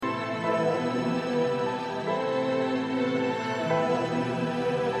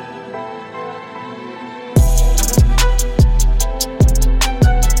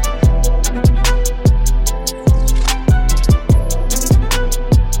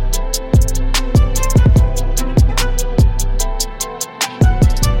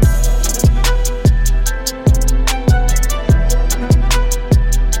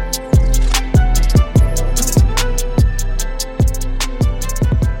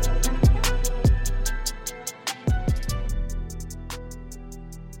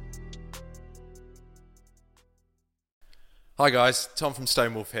Hi guys, Tom from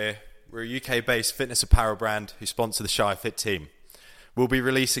Stonewolf here. We're a UK-based fitness apparel brand who sponsor the Shy Fit team. We'll be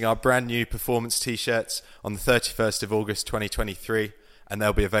releasing our brand new performance t-shirts on the 31st of August 2023 and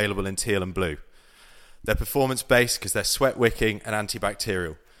they'll be available in teal and blue. They're performance-based because they're sweat-wicking and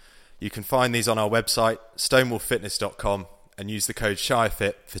antibacterial. You can find these on our website, stonewolffitness.com, and use the code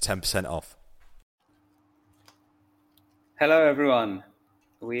SHYFIT for 10% off. Hello everyone,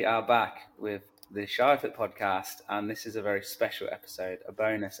 we are back with the Shy Fit podcast, and this is a very special episode, a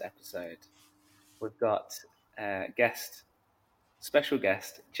bonus episode. We've got special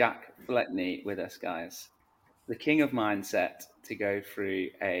guest Jack Fleckney with us, guys, the king of mindset, to go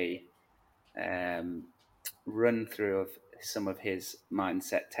through a run through of some of his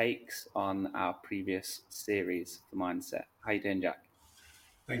mindset takes on our previous series for mindset. How you doing, Jack?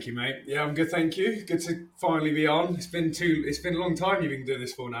 Thank you, mate. Yeah, I'm good, thank you. Good to finally be on. It's been a long time you've been doing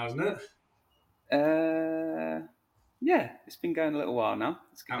this for now, isn't it? Yeah, it's been going a little while now.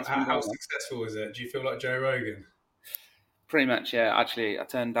 How successful is it? Do you feel like Joe Rogan? Pretty much, yeah. Actually, I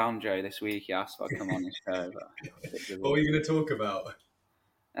turned down Joe this week. He asked if I'd come on his show. What are you going to talk about?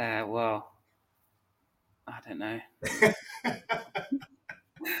 Well, I don't know.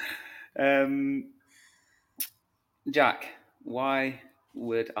 Jack, why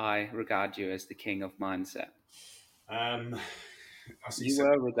would I regard you as the king of mindset? You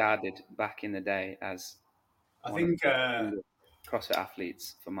were regarded back in the day as CrossFit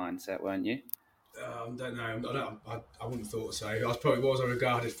athletes for mindset, weren't you? I don't know. I wouldn't have thought so. I was probably what was I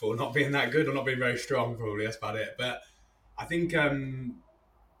regarded for? Not being that good or not being very strong, probably. That's about it. But I think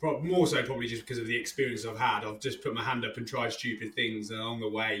more so probably just because of the experience I've had. I've just put my hand up and tried stupid things, and along the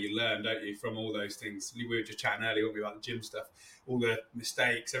way you learn, don't you, from all those things. We were just chatting earlier, weren't we, about the gym stuff. All the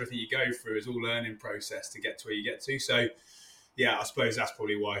mistakes, everything you go through is all learning process to get to where you get to. So yeah, I suppose that's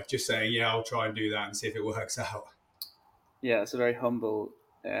probably why. Just saying, yeah, I'll try and do that and see if it works out. Yeah, it's a very humble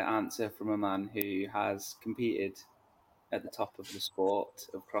answer from a man who has competed at the top of the sport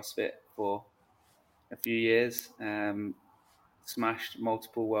of CrossFit for a few years, smashed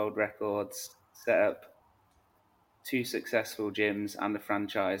multiple world records, set up 2 successful gyms and a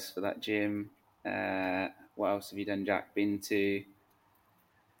franchise for that gym. What else have you done, Jack? Been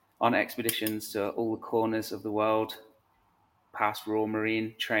on expeditions to all the corners of the world, past Royal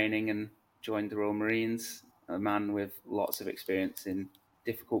Marine training and joined the Royal Marines, a man with lots of experience in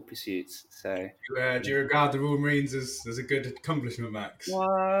difficult pursuits. So, do you regard the Royal Marines as a good accomplishment, Max?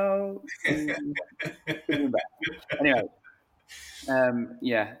 Well, anyway,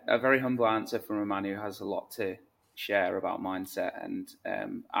 yeah, a very humble answer from a man who has a lot to share about mindset, and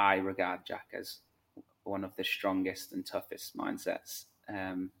I regard Jack as one of the strongest and toughest mindsets,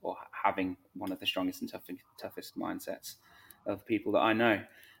 or having one of the strongest and toughest mindsets of people that I know,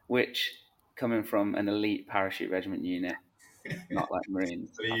 which, coming from an elite parachute regiment unit, not like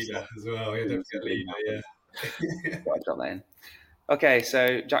Marines. Leader as well, yeah, don't forget leader, yeah. Got to drop that in. Okay,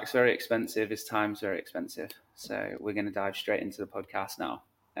 so Jack's very expensive, his time's very expensive, so we're going to dive straight into the podcast now,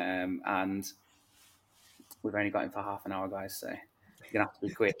 and we've only got him for half an hour, guys, so you're going to have to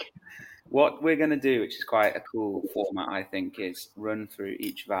be quick. What we're going to do, which is quite a cool format, I think, is run through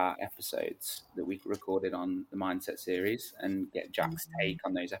each of our episodes that we've recorded on the Mindset series and get Jack's take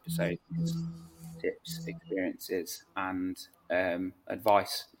on those episodes, tips, experiences, and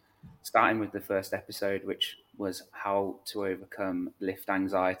advice. Starting with the first episode, which was how to overcome lift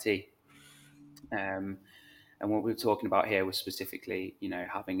anxiety. And what we were talking about here was specifically,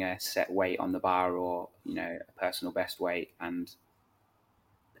 having a set weight on the bar or, a personal best weight, and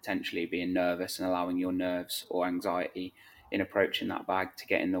potentially being nervous and allowing your nerves or anxiety in approaching that bag to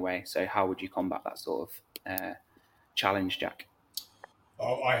get in the way. So how would you combat that sort of challenge, Jack?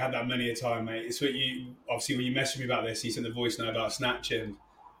 Oh, I had that many a time, mate. It's what obviously when you messaged me about this, you sent the voice note about snatching.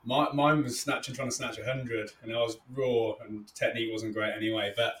 Mine was trying to snatch 100, and I was raw, and technique wasn't great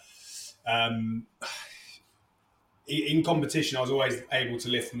anyway. But in competition, I was always able to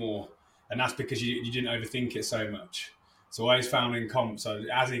lift more, and that's because you didn't overthink it so much. So I always found in comp. So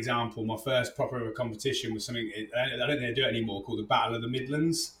as an example, my first proper competition was something, I don't think they do it anymore, called the Battle of the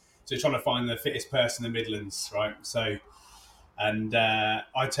Midlands. So you're trying to find the fittest person in the Midlands, right? So, and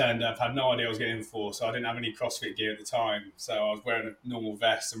I turned up, had no idea what I was getting for, so I didn't have any CrossFit gear at the time. So I was wearing a normal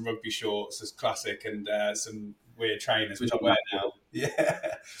vest, some rugby shorts as classic, and some weird trainers, which I wear now.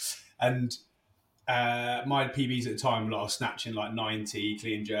 Yeah. And my PBs at the time were snatching 90,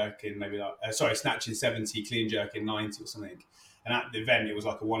 clean jerking, snatching 70, clean jerking 90 or something. And at the event, it was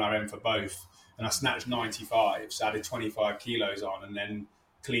like a 1RM for both. And I snatched 95, so I added 25 kilos on, and then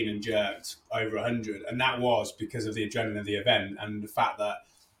clean and jerked over 100. And that was because of the adrenaline of the event and the fact that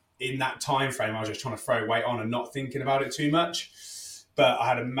in that time frame, I was just trying to throw weight on and not thinking about it too much. But I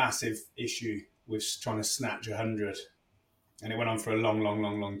had a massive issue with trying to snatch 100, and it went on for a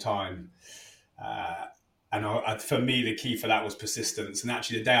long time. And for me, the key for that was persistence. And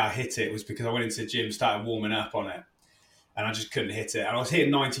actually, the day I hit it was because I went into the gym, started warming up on it, and I just couldn't hit it. And I was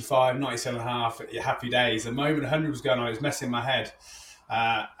hitting 95, 97 and a half, happy days. The moment 100 was going on, it was messing my head.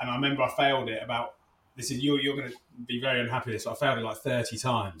 And I remember I failed it about, you're going to be very unhappy with this, I failed it like 30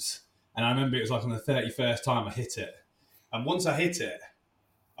 times. And I remember it was like on the 31st time I hit it. And once I hit it,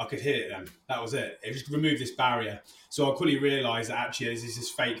 I could hit it then. That was it. It just removed this barrier. So I quickly realised that actually there's this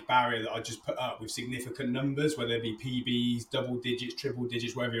fake barrier that I just put up with significant numbers, whether it be PBs, double digits, triple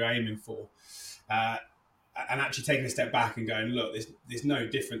digits, whatever you're aiming for. And actually taking a step back and going, look, there's no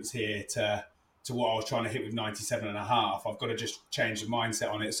difference here to what I was trying to hit with 97 and a half. I've got to just change the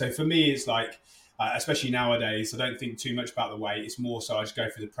mindset on it. So for me, it's like, especially nowadays, I don't think too much about the weight. It's more so I just go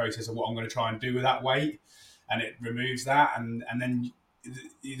through the process of what I'm going to try and do with that weight, and it removes that. And then,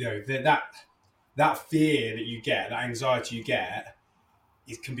 that fear that you get, that anxiety you get,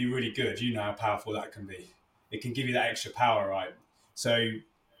 it can be really good. You know how powerful that can be. It can give you that extra power, right? So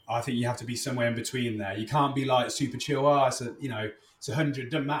I think you have to be somewhere in between there. You can't be like super chill. It's 100.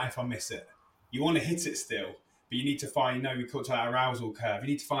 Doesn't matter if I miss it. You want to hit it still, but you need to find. We call it that arousal curve. You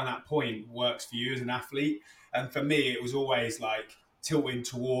need to find that point that works for you as an athlete. And for me, it was always like tilting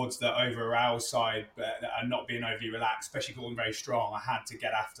towards the over aroused side, and not being overly relaxed. Especially because I'm very strong, I had to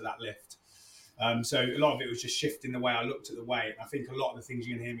get after that lift. So a lot of it was just shifting the way I looked at the weight. I think a lot of the things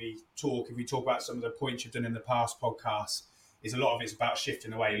you can hear me talk, if we talk about some of the points you've done in the past podcasts, is a lot of it's about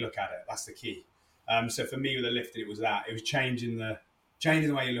shifting the way you look at it. That's the key. So for me with the lifting, it was that. It was changing the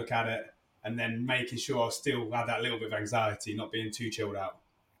way you look at it, and then making sure I still had that little bit of anxiety, not being too chilled out.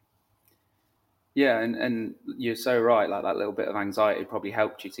 Yeah, and you're so right. Like that little bit of anxiety probably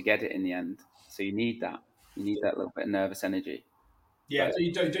helped you to get it in the end. So you need that. You need that little bit of nervous energy. Yeah,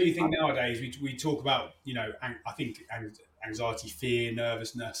 but don't you think nowadays we talk about, I think anxiety, fear,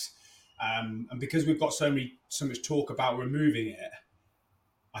 nervousness, and because we've got so much talk about removing it,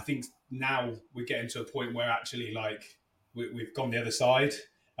 I think now we're getting to a point where actually like we've gone the other side,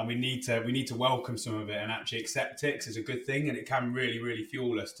 and we need to welcome some of it and actually accept it, because it's a good thing and it can really, really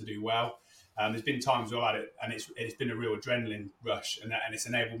fuel us to do well. There's been times where I've had it and it's been a real adrenaline rush, and it's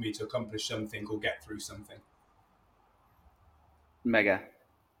enabled me to accomplish something or get through something. Mega.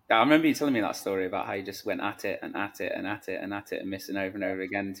 Yeah, I remember you telling me that story about how you just went at it and at it and at it and at it and missing over and over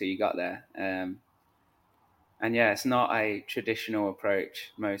again until you got there. And yeah, it's not a traditional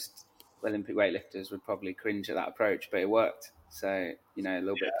approach. Most Olympic weightlifters would probably cringe at that approach, but it worked. So, a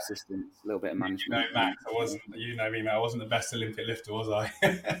little bit of persistence, a little bit of management. Max, I wasn't, me, mate, I wasn't the best Olympic lifter, was I?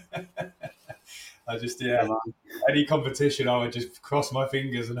 I just, any competition, I would just cross my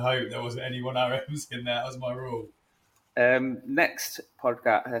fingers and hope there wasn't anyone else in there. That was my rule. Next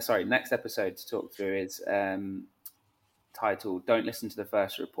episode to talk through is titled "Don't Listen to the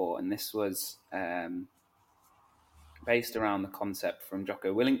First Report," and this was based around the concept from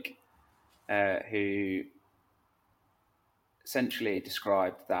Jocko Willink, who essentially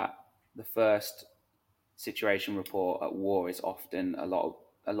described that the first situation report at war is often a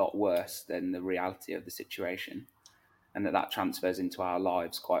lot worse than the reality of the situation, and that transfers into our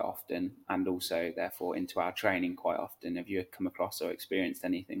lives quite often, and also therefore into our training quite often. Have you come across or experienced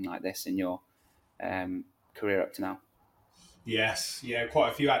anything like this in your career up to now? Yes, quite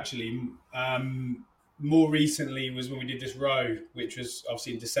a few actually. More recently was when we did this row, which was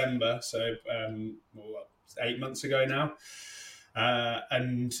obviously in December, so 8 months ago now.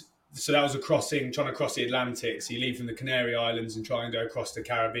 And so that was trying to cross the Atlantic. So you leave from the Canary Islands and try and go across the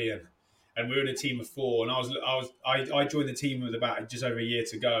Caribbean. And we were in a team of 4, and I joined the team with about just over a year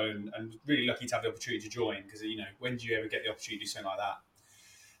to go, and really lucky to have the opportunity to join, because when do you ever get the opportunity to do something like that?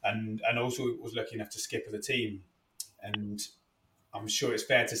 And also was lucky enough to skip with the team, and I'm sure it's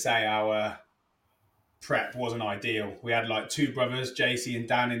fair to say our prep wasn't ideal. We had like 2 brothers, JC and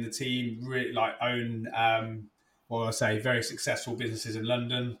Dan, in the team, really like own very successful businesses in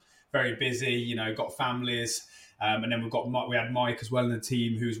London, very busy, got families. And then we had Mike as well in the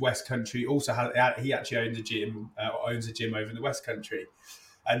team, who's West Country. Also, he actually owns a gym over in the West Country.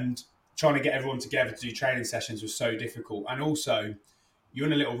 And trying to get everyone together to do training sessions was so difficult. And also, you're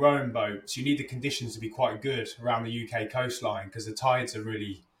in a little rowing boat, so you need the conditions to be quite good around the UK coastline, because the tides are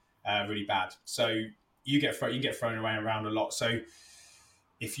really, really bad. So you get thrown around a lot. So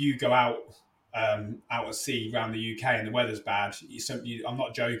if you go out at sea around the UK and the weather's bad, I'm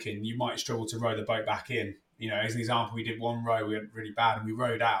not joking, you might struggle to row the boat back in. As an example, we did one row, we went really bad, and we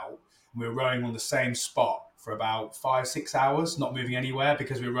rowed out, and we were rowing on the same spot for about 5-6 hours, not moving anywhere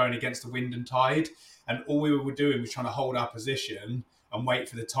because we were rowing against the wind and tide. And all we were doing was trying to hold our position and wait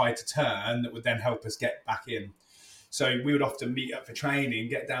for the tide to turn that would then help us get back in. So we would often meet up for training,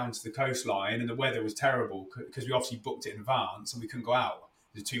 get down to the coastline, and the weather was terrible because we obviously booked it in advance and we couldn't go out.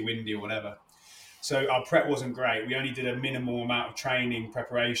 It was too windy or whatever. So our prep wasn't great. We only did a minimal amount of training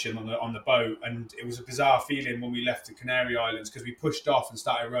preparation on the boat, and it was a bizarre feeling when we left the Canary Islands because we pushed off and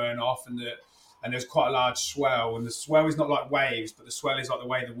started rowing off, and there's quite a large swell, and the swell is not like waves, but the swell is like the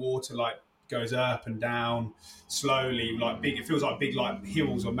way the water like goes up and down slowly, like big. It feels like big like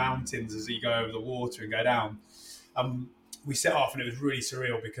hills or mountains as you go over the water and go down. We set off, and it was really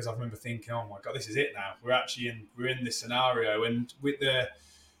surreal because I remember thinking, "Oh my god, this is it now. We're in this scenario," and with the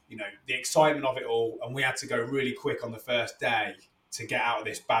excitement of it all, and we had to go really quick on the first day to get out of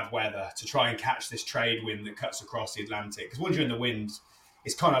this bad weather to try and catch this trade wind that cuts across the Atlantic. Because once you're in the wind,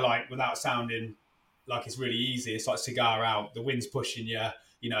 it's kind of like, without sounding like it's really easy, it's like cigar out. The wind's pushing you.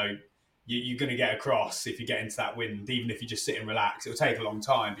 You're going to get across if you get into that wind, even if you just sit and relax. It'll take a long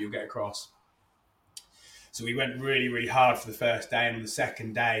time, but you'll get across. So we went really, really hard for the first day, and on the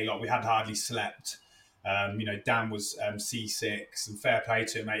second day, like we had hardly slept. Dan was seasick, and fair play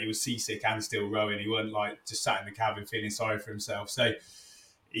to him, mate. He was seasick and still rowing. He wasn't like just sat in the cabin feeling sorry for himself. So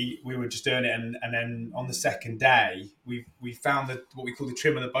we were just doing it, and then on the second day, we found that what we call the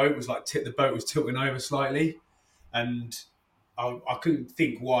trim of the boat was like the boat was tilting over slightly, and I couldn't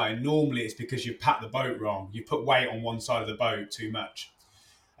think why. Normally, it's because you packed the boat wrong. You put weight on one side of the boat too much.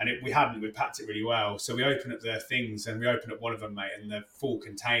 And we packed it really well. So we opened up the things, and we opened up one of them, mate, and the full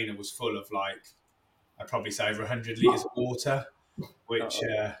container was full of like, I'd probably say over 100 litres of water, which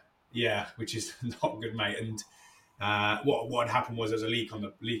is not good, mate. And what had happened was there was a leak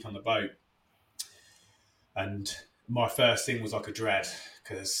on the boat. And my first thing was like a dread,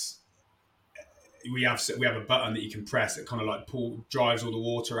 because we have a button that you can press that kind of like drives all the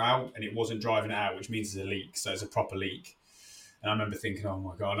water out, and it wasn't driving it out, which means there's a leak. So it's a proper leak. And I remember thinking, oh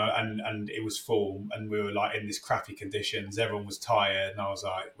my God, and it was full, and we were like in this crappy conditions. Everyone was tired, and I was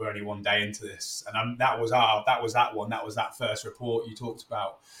like, we're only one day into this. And that was that first report you talked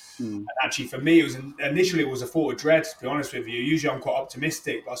about. And actually, for me, initially it was a thought of dread. To be honest with you, usually I'm quite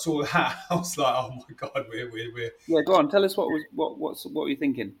optimistic, but I saw that, I was like, oh my God, we're. Yeah, go on. Tell us what were you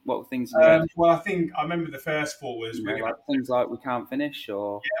thinking? What things? Well, I remember the first thought was things like we can't finish,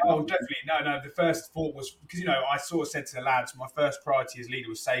 or definitely no. The first thought was because I sort of said to the lads, my first priority as leader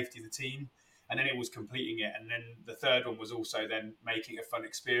was safety of the team, and then it was completing it, and then the third one was also then making a fun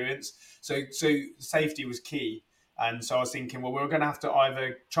experience. So safety was key. And so I was thinking, well, we're going to have to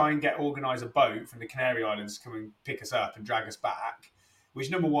either try and organise a boat from the Canary Islands to come and pick us up and drag us back, which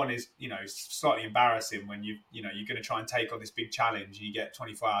number one is, slightly embarrassing when you're going to try and take on this big challenge. You get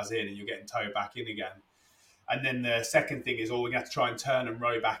 24 hours in and you're getting towed back in again. And then the second thing is, we're going to have to try and turn and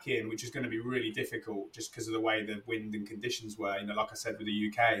row back in, which is going to be really difficult just because of the way the wind and conditions were, like I said, with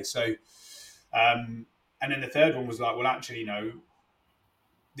the UK. So, and then the third one was like, well, actually,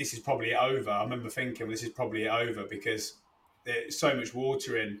 this is probably over. I remember thinking, this is probably over because there's so much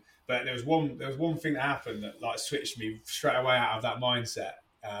water in. But there was one thing that happened that like switched me straight away out of that mindset,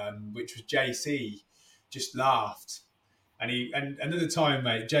 which was JC just laughed. And another time,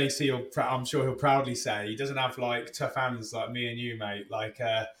 mate, JC, I'm sure he'll proudly say he doesn't have like tough hands like me and you, mate. Like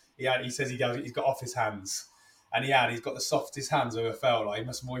he says he's got office hands, and he's got the softest hands I've ever felt. Like he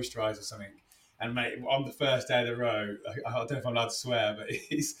must moisturise or something. And mate, on the first day of the row, I don't know if I'm allowed to swear, but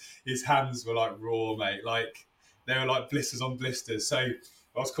his hands were like raw, mate. Like they were like blisters on blisters. So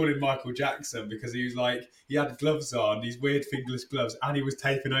I was calling Michael Jackson because he was like, he had gloves on, these weird fingerless gloves, and he was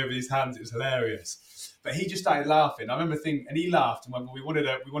taping over his hands. It was hilarious. But he just started laughing. I remember thinking, and he laughed, and went, well, we wanted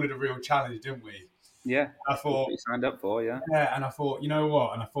a real challenge, didn't we? Yeah. I thought what you signed up for, yeah. Yeah, and I thought, you know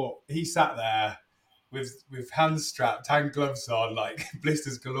what? And I thought he sat there with hands strapped, hand gloves on, like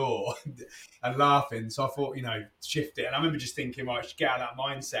blisters galore, and laughing. So I thought, shift it. And I remember just thinking, right, I should get out of that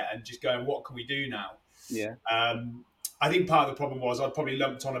mindset and just going, what can we do now? Yeah. I think part of the problem was I'd probably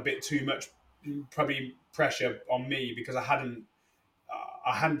lumped on a bit too much, probably pressure on me because I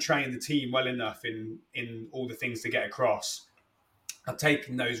hadn't trained the team well enough in all the things to get across. I've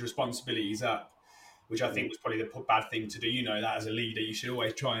taken those responsibilities up, which I think was probably the bad thing to do. That as a leader, you should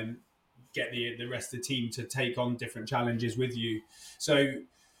always try and get the rest of the team to take on different challenges with you. So,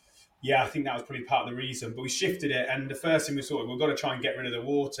 yeah, I think that was probably part of the reason. But we shifted it, and the first thing we thought, we've got to try and get rid of the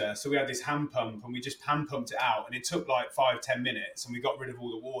water. So we had this hand pump, and we just hand pumped it out, and it took like 5-10 minutes, and we got rid of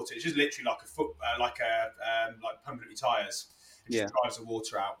all the water. It's just literally like like pumping up your tyres. It just drives the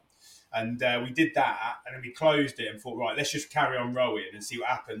water out. And we did that, and then we closed it and thought, right, let's just carry on rowing and see what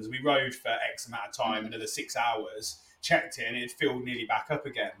happens. We rowed for X amount of time, another 6 hours, checked it, and it filled nearly back up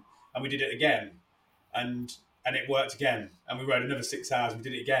again. And we did it again, and it worked again. And we rowed another 6 hours, and we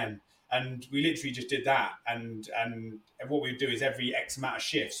did it again. And we literally just did that. And what we'd do is every X amount of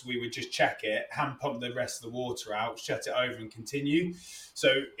shifts, we would just check it, hand pump the rest of the water out, shut it over, and continue. So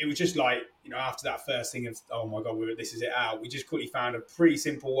it was just like, after that first thing of, oh my God, this is it out, we just quickly found a pretty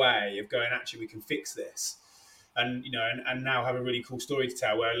simple way of going, actually, we can fix this. And, and now have a really cool story to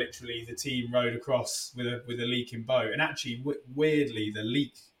tell where literally the team rowed across with a leaking boat. And actually, weirdly, the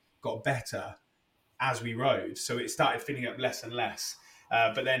leak got better as we rowed. So it started filling up less and less.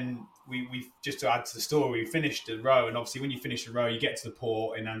 But then we just to add to the story, we finished the row, and obviously when you finish the row, you get to the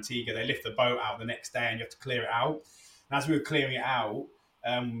port in Antigua, they lift the boat out the next day and you have to clear it out. And as we were clearing it out,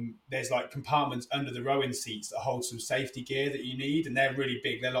 there's like compartments under the rowing seats that hold some safety gear that you need, and they're really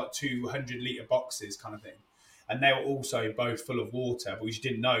big. They're like 200-litre boxes kind of thing. And they were also both full of water, but we just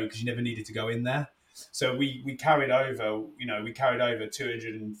didn't know because you never needed to go in there. So we carried over,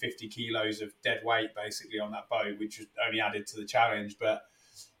 250 kilos of dead weight basically on that boat, which was only added to the challenge. But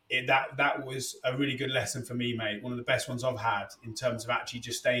that was a really good lesson for me, mate. One of the best ones I've had in terms of actually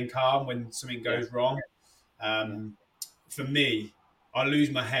just staying calm when something goes wrong. For me, I lose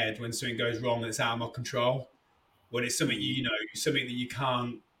my head when something goes wrong that's out of my control. When it's something something that you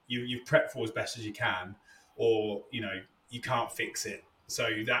can't, you've prepped for as best as you can, or you can't fix it. So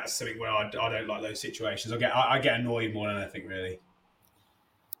that's something where I don't like those situations. I get annoyed more than anything, really.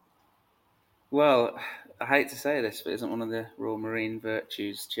 Well, I hate to say this, but isn't one of the Royal Marine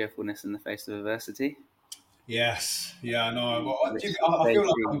virtues cheerfulness in the face of adversity? Yes, yeah, I know. Well, I feel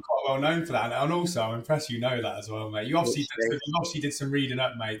like I'm quite well known for that, and also I'm impressed you know that as well, mate. You obviously did some reading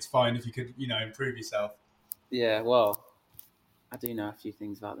up, mate. It's fine if you could, improve yourself. Yeah, well, I do know a few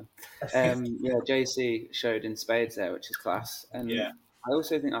things about them. JC showed in spades there, which is class, and I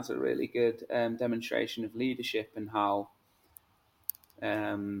also think that's a really good demonstration of leadership and how,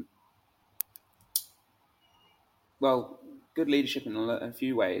 good leadership in a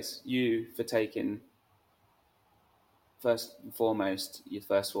few ways. You for taking, first and foremost, your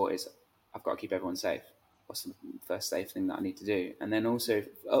first thought is, I've got to keep everyone safe. What's the first safe thing that I need to do? And then also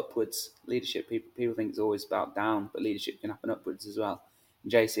upwards leadership. People think it's always about down, but leadership can happen upwards as well.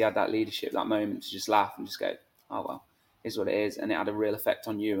 And JC had that leadership, that moment to just laugh and just go, oh, well, here's what it is. And it had a real effect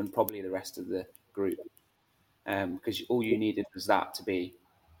on you and probably the rest of the group. Because all you needed was that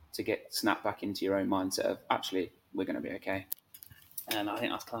to get snapped back into your own mindset of, actually, we're going to be okay. And I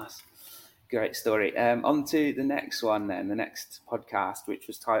think that's class. Great story. On to the next one then, the next podcast, which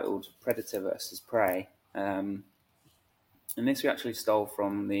was titled Predator versus Prey. And this we actually stole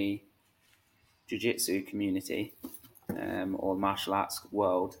from the jiu-jitsu community or martial arts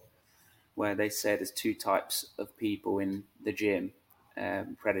world, where they say there's two types of people in the gym,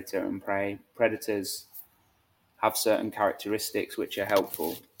 predator and prey. Predators have certain characteristics which are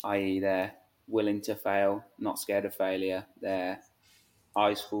helpful, i.e. they're willing to fail, not scared of failure. They're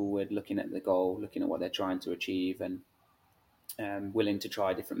eyes forward, looking at the goal, looking at what they're trying to achieve, and willing to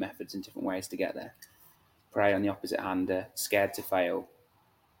try different methods and different ways to get there. Prey, on the opposite hand, are scared to fail,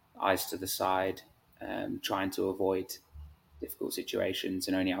 eyes to the side, trying to avoid difficult situations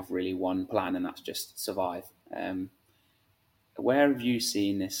and only have really one plan, and that's just survive. Where have you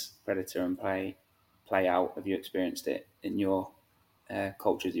seen this predator and prey play out? Have you experienced it in your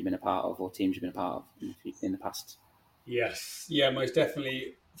cultures you've been a part of or teams you've been a part of in the past? Yes, yeah, most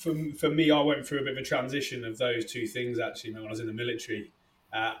definitely. For me, I went through a bit of a transition of those two things actually when I was in the military.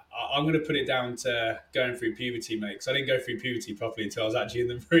 I'm going to put it down to going through puberty, mate, because I didn't go through puberty properly until I was actually in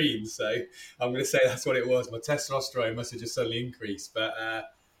the Marines. So I'm going to say that's what it was. My testosterone must have just suddenly increased. But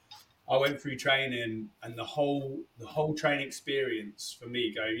I went through training, and the whole training experience for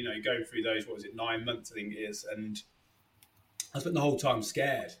me, going through those, 9 months I think it is, and I spent the whole time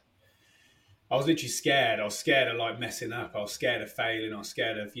scared. I was literally scared. I was scared of like messing up. I was scared of failing. I was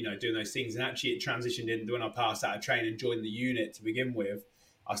scared of, doing those things. And actually it transitioned into when I passed out of training and joined the unit to begin with.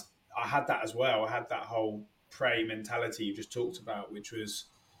 I had that as well. I had that whole prey mentality you just talked about, which was,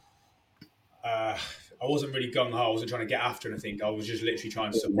 I wasn't really gung-ho. I wasn't trying to get after anything. I was just literally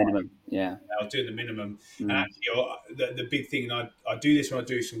trying to survive. Minimum, yeah. I was doing the minimum. And actually, the big thing, and I do this when I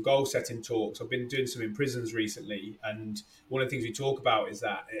do some goal setting talks. I've been doing some in prisons recently, and one of the things we talk about is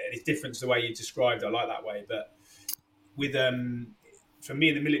that, and it's different to the way you described it. I like that way, but with for me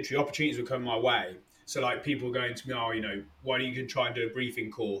in the military, opportunities were coming my way. So like people were going to me, why don't you try and do a briefing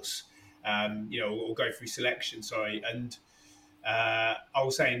course, or go through selection? Sorry, and I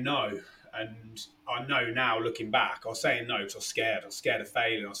was saying no. And I know now, looking back, I was saying no because I was scared. I was scared of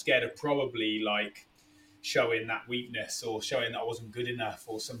failing. I was scared of probably like showing that weakness or showing that I wasn't good enough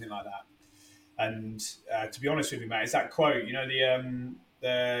or something like that. And to be honest with you, mate, it's that quote. You know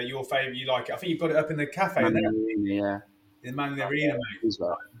the your favourite. You like it. I think you've got it up in the cafe Man there. in the arena, yeah. The man in the arena, mate. As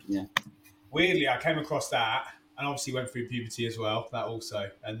well. Yeah. Weirdly, I came across that, and obviously went through puberty as well. That also,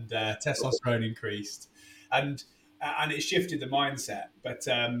 and testosterone increased, and it shifted the mindset. But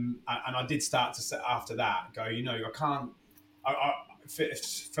and I did start to after that go. You know, I can't.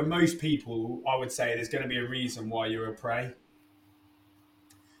 For most people, I would say there's going to be a reason why you're a prey.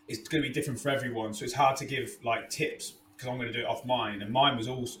 It's going to be different for everyone, so it's hard to give like tips because I'm going to do it off mine, and mine was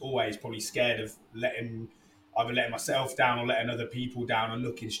always probably scared of either letting myself down or letting other people down and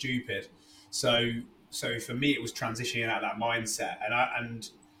looking stupid. So for me, it was transitioning out of that mindset, and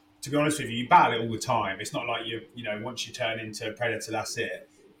to be honest with you, you battle it all the time. It's not like you know once you turn into a predator, that's it.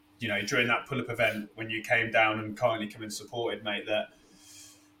 You know, during that pull-up event when you came down and kindly come and supported, mate, that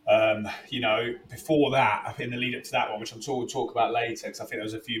you know, before that, in the lead up to that one, which I'm sure we'll talk about later, because I think there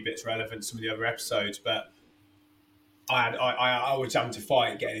was a few bits relevant to some of the other episodes, but I was having to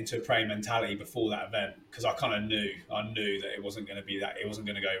fight getting into a prey mentality before that event because I kind of knew that it wasn't going to be that it wasn't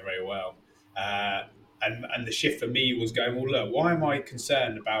going to go very well. And the shift for me was going, well, look, why am I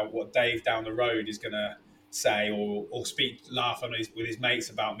concerned about what Dave down the road is going to say or laugh with his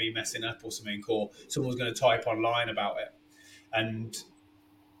mates about me messing up or something, or someone's going to type online about it. And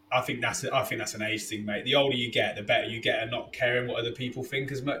I think that's an age thing, mate. The older you get, the better you get at not caring what other people think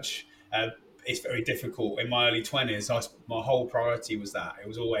as much. It's very difficult. In my early 20s, my whole priority was that. It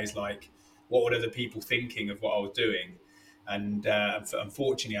was always like, what were other people thinking of what I was doing? And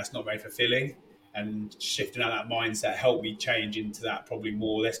unfortunately, that's not very fulfilling. And shifting out that mindset helped me change into that probably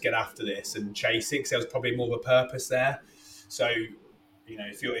more, let's get after this and chase it, because there was probably more of a purpose there. So, you know,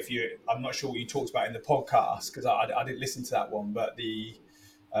 if you, I'm not sure what you talked about in the podcast, because I didn't listen to that one, but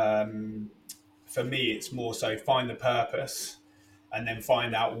for me, it's more so find the purpose and then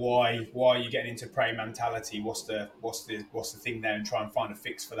find out why you're getting into prey mentality. What's the thing there, and try and find a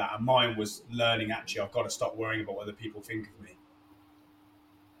fix for that. And mine was learning, actually, I've got to stop worrying about what other people think of me.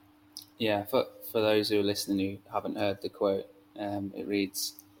 Yeah, for those who are listening who haven't heard the quote, it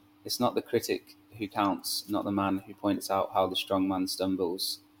reads, "It's not the critic who counts, not the man who points out how the strong man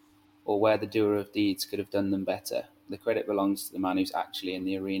stumbles, or where the doer of deeds could have done them better. The credit belongs to the man who's actually in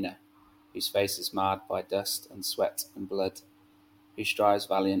the arena, whose face is marred by dust and sweat and blood, who strives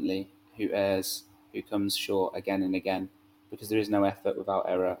valiantly, who errs, who comes short again and again, because there is no effort without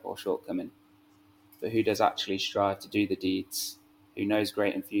error or shortcoming, but who does actually strive to do the deeds, who knows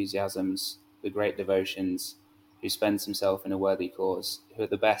great enthusiasms, the great devotions, who spends himself in a worthy cause, who at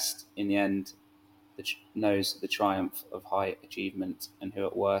the best, in the end, knows the triumph of high achievement, and who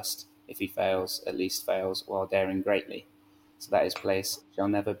at worst, if he fails, at least fails while daring greatly, so that his place shall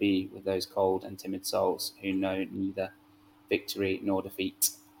never be with those cold and timid souls who know neither victory nor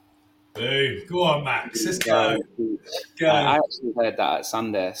defeat." Boom. Go on, Max. Let's go. Go. I actually heard that at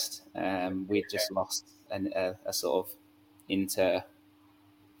Sandhurst. We'd just lost a sort of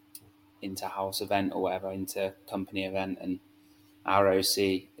inter-house event or whatever, inter-company event, and our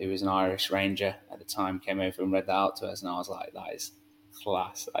OC, who was an Irish Ranger at the time, came over and read that out to us, and I was like, that is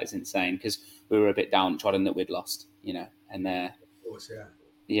class, that is insane, because we were a bit downtrodden that we'd lost, you know, and of course,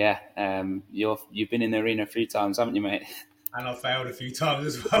 yeah. You've been in the arena a few times, haven't you, mate? And I failed a few times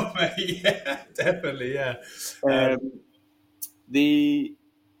as well, mate. Yeah, definitely, yeah.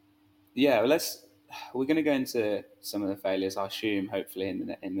 We're going to go into some of the failures, I assume, hopefully in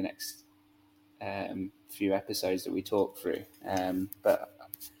the next few episodes that we talk through. But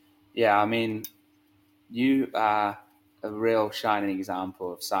yeah, I mean, you are a real shining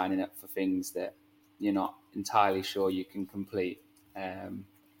example of signing up for things that you're not entirely sure you can complete. And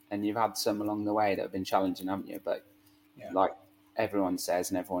you've had some along the way that have been challenging, haven't you? But like everyone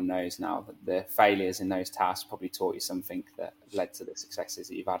says and everyone knows now, that the failures in those tasks probably taught you something that led to the successes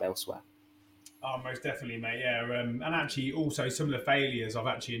that you've had elsewhere. Oh, most definitely, mate. Yeah, and actually, also some of the failures I've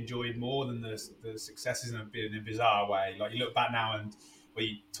actually enjoyed more than the successes in a bizarre way. Like you look back now and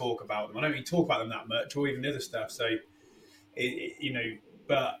we talk about them. I don't really talk about them that much, or even other stuff. So, you know,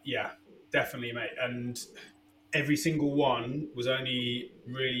 but yeah, definitely, mate. And every single one was only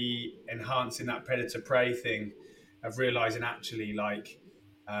really enhancing that predator-prey thing of realising actually, like,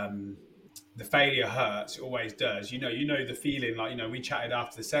 the failure hurts. It always does. You know the feeling. Like, you know, we chatted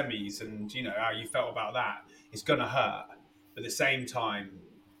after the semis, and you know how you felt about that. It's gonna hurt, but at the same time,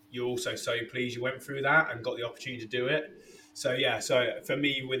 you're also so pleased you went through that and got the opportunity to do it. So yeah. So for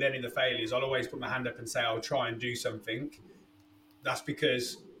me, with any of the failures, I'll always put my hand up and say I'll try and do something. That's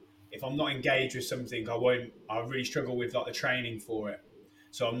because if I'm not engaged with something, I really struggle with like the training for it.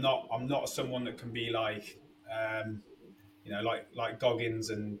 So I'm not someone that can be like, like Goggins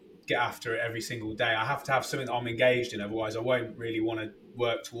and get after it every single day. I have to have something that I'm engaged in, otherwise I won't really want to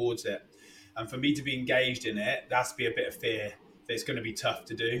work towards it. And for me to be engaged in it, there has to be a bit of fear that it's going to be tough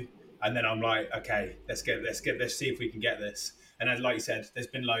to do. And then I'm like, okay, let's see if we can get this. And then, like you said, there's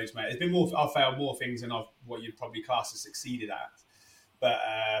been loads, mate. There's been more. I've failed more things than what you'd probably class as succeeded at.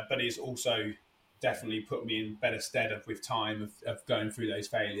 But it's also definitely put me in better stead with time of going through those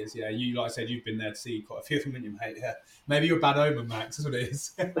failures. Yeah, you, like I said, you've been there to see quite a few of them, haven't you, mate? Yeah, maybe you're a bad omen, Max. That's what it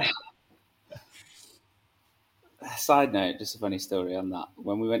is. Side note, just a funny story on that.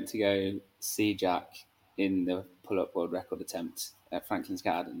 When we went to go see Jack in the pull-up world record attempt at Franklin's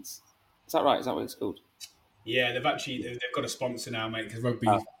Gardens, is that right? Is that what it's called? Yeah, they've got a sponsor now, mate, because rugby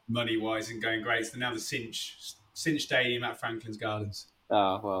money-wise isn't going great. So they're now the Cinch Stadium at Franklin's Gardens.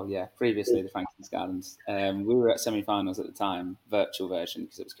 Oh, well, yeah. Previously, the Franklin's Gardens. We were at semi-finals at the time, virtual version,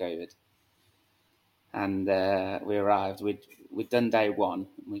 because it was COVID. And we arrived. We'd done day one.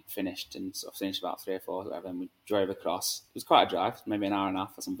 And we'd finished about 3 or 4, whatever. And we drove across. It was quite a drive, maybe an hour and a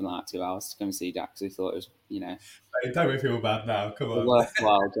half or something like that, 2 hours to come and see Jack, because we thought it was, Don't we feel bad now? Come on. A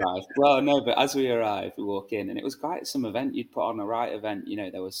worthwhile drive. Well, no, but as we arrived, we walk in, and it was quite some event. You'd put on a right event.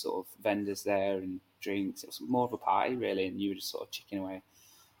 There was sort of vendors there and drinks. It was more of a party, really, and you were just sort of tipping away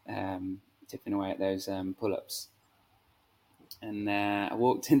at those pull-ups. And I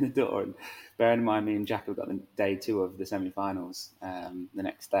walked in the door, and bearing in mind me and Jack have got the day 2 of the semi-finals the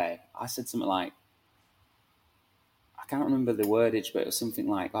next day, I said something like, I can't remember the wordage, but it was something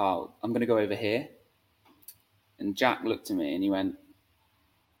like, oh, I'm going to go over here. And Jack looked at me and he went,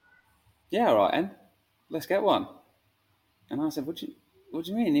 yeah, all right, then. Let's get one. And I said, what do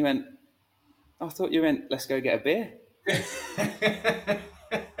you mean? He went, I thought you meant, let's go get a beer.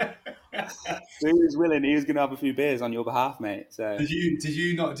 So he was willing. He was going to have a few beers on your behalf, mate. So did you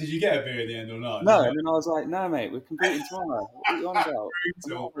get a beer in the end or not? No, and then I was like, no, mate, we're competing tomorrow. What are you on about?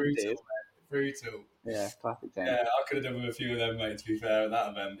 Brutal. Yeah, classic game. Yeah, I could have done with a few of them, mate, to be fair, at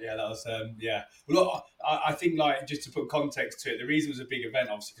that event. Yeah, that was, yeah. Well, look, I think, like, just to put context to it, the reason it was a big event,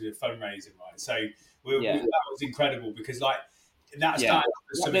 obviously, because of fundraising, right? So that was incredible because, like, that started...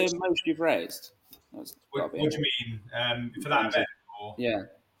 What the most you've raised? What do you mean? For that event? Or, yeah.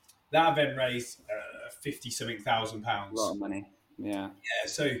 That event raised 50-something thousand pounds. A lot of money, yeah. Yeah,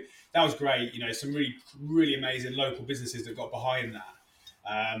 so that was great. Some really, really amazing local businesses that got behind that.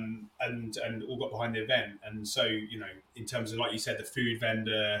 And all got behind the event. And so, in terms of, like you said, the food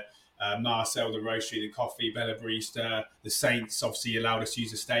vendor, Marcel, the roastery, the coffee, Bella Barista, the Saints obviously allowed us to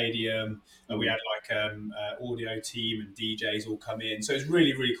use the stadium. We had audio team and DJs all come in. So it was a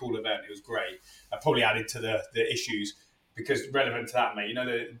really, really cool event. It was great. I probably added to the issues because relevant to that, mate,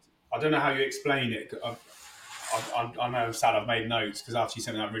 I don't know how you explain it. I know I'm sad I've made notes because after you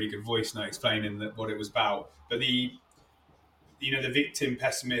sent me that really good voice note explaining what it was about. But the victim,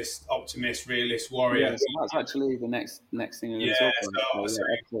 pessimist, optimist, realist, warrior. Yeah, so that's actually the next thing we're going to talk about. So,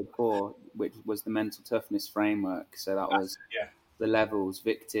 episode 4, which was the mental toughness framework. So that was the levels: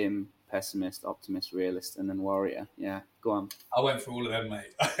 victim, pessimist, optimist, realist, and then warrior. Yeah, go on. I went through all of them,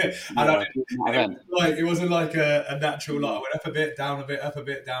 mate. It wasn't like a natural lot. I went up a bit, down a bit, up a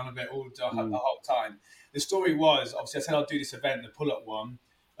bit, down a bit, all the whole time. The story was, obviously, I said I'd do this event, the pull-up one,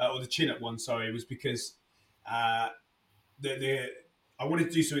 or the chin-up one, sorry, was because... I wanted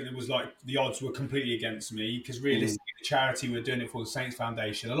to do something that was like the odds were completely against me because realistically the charity we're doing it for, the Saints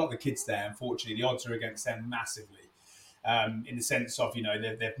Foundation, a lot of the kids there, unfortunately, the odds are against them massively. In the sense of,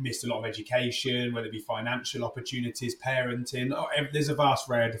 they've missed a lot of education, whether it be financial opportunities, parenting. There's a vast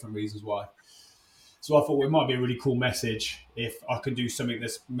array of different reasons why. So I thought it might be a really cool message if I could do something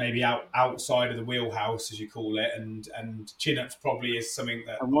that's maybe outside of the wheelhouse, as you call it, and chin-ups probably is something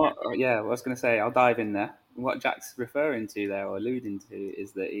that... And I was going to say, I'll dive in there. What Jack's referring to there, or alluding to,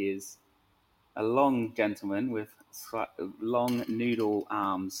 is that he is a long gentleman with long noodle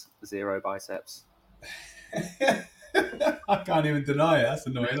arms, 0 biceps. I can't even deny it. That's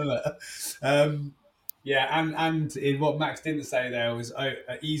annoying, isn't it? And in what Max didn't say there was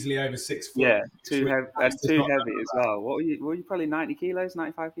easily over 6 foot. Yeah, too heavy as well. What were you probably 90 kilos,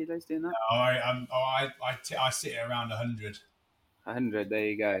 95 kilos doing that? No, I sit at around 100. 100, there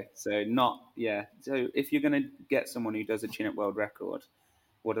you go. So So if you're going to get someone who does a chin-up world record,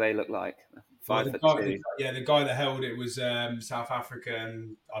 what do they look like? 5'2". The guy that held it was South Africa,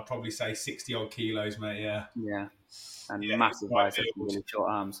 and I'd probably say 60-odd kilos, mate, yeah. Yeah. And massive biceps and really short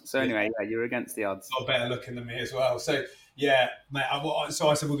arms. So anyway, you're against the odds. Got better looking than me as well. So Yeah, mate. So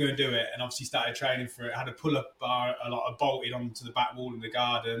I said we're going to do it, and obviously started training for it. I had a pull-up bar, I bolted onto the back wall in the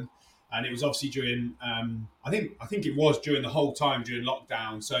garden, and it was obviously during. I think it was during the whole time during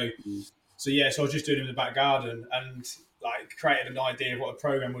lockdown. So I was just doing it in the back garden and like created an idea of what a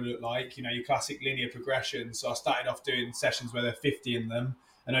program would look like. You know, your classic linear progression. So I started off doing sessions where there are 50 in them,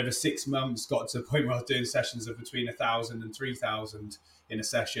 and over 6 months got to the point where I was doing sessions of between 1,000 and 3,000 in a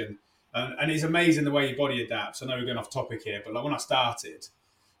session. And it's amazing the way your body adapts. I know we're going off topic here, but like when I started,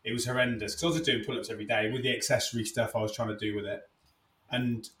 it was horrendous because I was just doing pull-ups every day with the accessory stuff I was trying to do with it.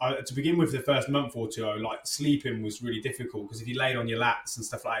 And to begin with, the first month or two, like sleeping was really difficult because if you laid on your lats and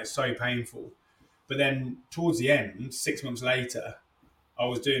stuff like that, it's so painful. But then towards the end, 6 months later, I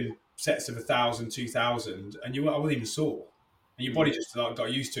was doing sets of 1,000, 2,000, and I wasn't even sore. And your body just like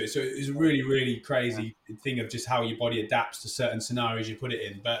got used to it. So it was a really, really crazy thing of just how your body adapts to certain scenarios you put it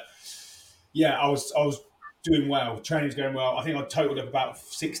in. But yeah, I was doing well. Training was going well. I think I totaled up about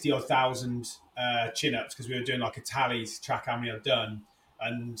 60 odd thousand chin ups because we were doing like a tally to track how many I've done.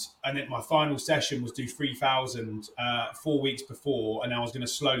 And then my final session was do 3,000 4 weeks before, and I was going to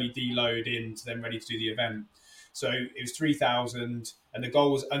slowly deload in to then ready to do the event. So it was 3,000, and the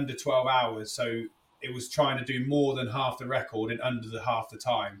goal was under 12 hours. So it was trying to do more than half the record in under the half the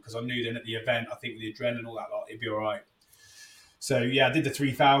time because I knew then at the event, I think with the adrenaline and all that lot, it'd be all right. So yeah, I did the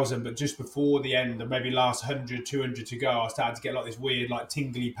 3,000, but just before the end, maybe last 100, 200 to go, I started to get like this weird, like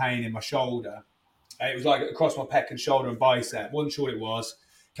tingly pain in my shoulder. It was like across my pec and shoulder and bicep. Wasn't sure what it was.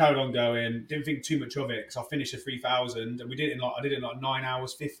 Carried on going. Didn't think too much of it because I finished the 3,000 and we did it in like I did it in like 9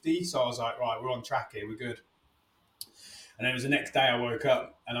 hours 50. So I was like, right, we're on track here. We're good. And then it was the next day I woke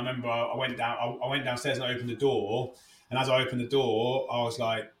up and I remember I went downstairs and I opened the door. And as I opened the door, I was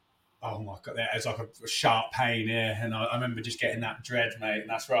like, oh my God, there's like a sharp pain here. And I remember just getting that dread, mate. And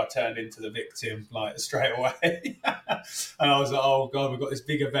that's where I turned into the victim, like straight away. And I was like, oh God, we've got this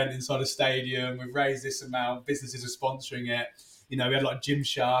big event inside a stadium. We've raised this amount. Businesses are sponsoring it. You know, we had like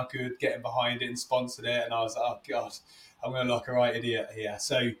Gymshark who had getting behind it and sponsored it. And I was like, oh God, I'm going to look like a right idiot here.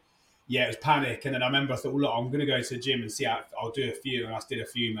 So yeah, it was panic. And then I remember I thought, well, look, I'm going to go to the gym and see how I'll do a few. And I did a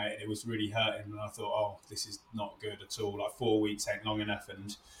few, mate. And it was really hurting. And I thought, oh, this is not good at all. Like 4 weeks ain't long enough.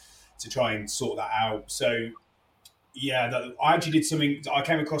 And to try and sort that out. So yeah, I actually did something. I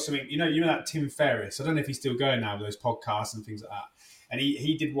came across something. You know that Tim Ferriss. I don't know if he's still going now with those podcasts and things like that. And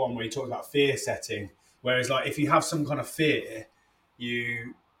he did one where he talked about fear setting. Whereas like if you have some kind of fear,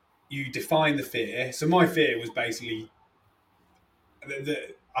 you define the fear. So my fear was basically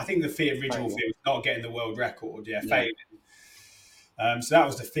I think the original fear was not getting the world record. Yeah, failing. So that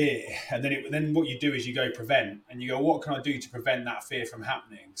was the fear, and then what you do is you go prevent, and you go, what can I do to prevent that fear from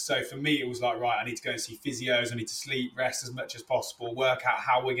happening? So for me, it was like, right, I need to go and see physios, I need to sleep, rest as much as possible, work out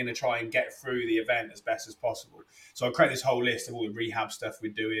how we're going to try and get through the event as best as possible. So I created this whole list of all the rehab stuff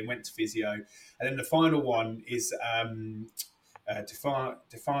we're doing, went to physio, and then the final one is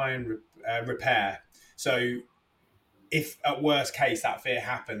define repair. So if at worst case that fear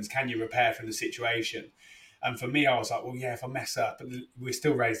happens, can you repair from the situation? And for me, I was like, well, yeah, if I mess up, we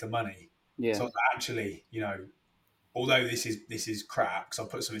still raise the money. Yeah. So I was like, actually, you know, although this is crap because I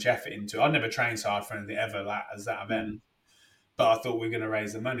put so much effort into it, I never trained so hard for anything ever as that event. But I thought we were going to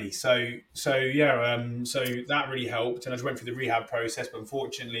raise the money. So that really helped. And I just went through the rehab process, but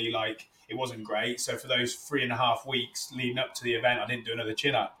unfortunately, like it wasn't great. So for those 3.5 weeks leading up to the event, I didn't do another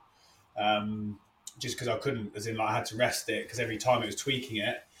chin up. Just because I couldn't, as in like I had to rest it because every time it was tweaking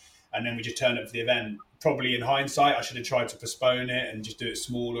it. And then we just turned up for the event. Probably in hindsight, I should have tried to postpone it and just do it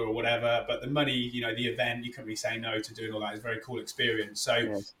smaller or whatever. But the money, you know, the event, you couldn't really say no to doing all that. It's a very cool experience. So,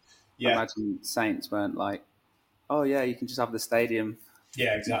 I imagine Saints weren't like, oh, yeah, you can just have the stadium.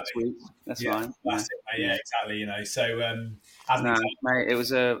 Yeah, exactly. That's fine. That's it, mate. Yeah, exactly. You know, so mate, it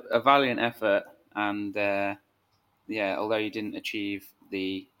was a valiant effort. And although you didn't achieve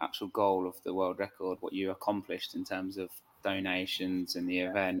the actual goal of the world record, what you accomplished in terms of donations and the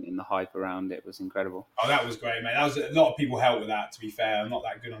event and the hype around it was incredible. Oh, that was great, mate. That was a lot of people helped with that. To be fair, I'm not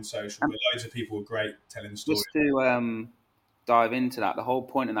that good on social, but loads of people were great telling the story. Just to dive into that, the whole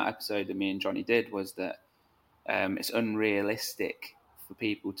point in that episode that me and Johnny did was that it's unrealistic for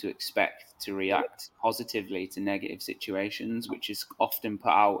people to expect to react positively to negative situations, which is often put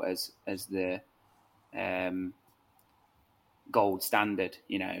out as the gold standard,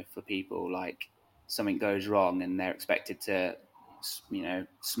 you know, for people. Like something goes wrong and they're expected to, you know,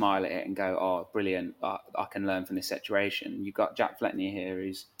 smile at it and go, oh, brilliant, I can learn from this situation. You've got Jack Fleckney here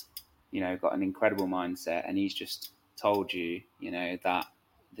who's, you know, got an incredible mindset, and he's just told you, you know, that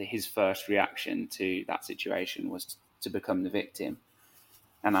his first reaction to that situation was to become the victim.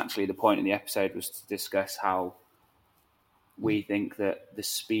 And actually the point of the episode was to discuss how we think that the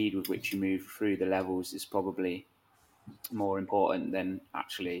speed with which you move through the levels is probably more important than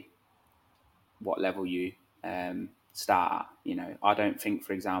actually what level you start at. You know, I don't think,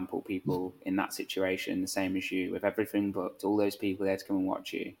 for example, people in that situation, the same as you, with everything booked, all those people there to come and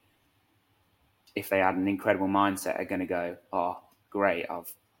watch you, if they had an incredible mindset, are going to go, oh, great,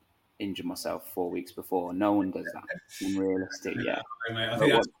 I've injured myself 4 weeks before. No one does that. Unrealistic, yeah. I But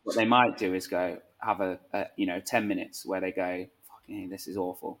think that's what they might do is go have a 10 minutes where they go, fucking, this is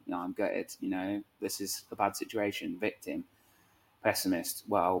awful. You know, I'm gutted. You know, this is a bad situation. Victim, pessimist.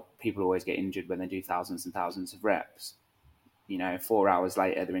 Well, people always get injured when they do thousands and thousands of reps. You know, 4 hours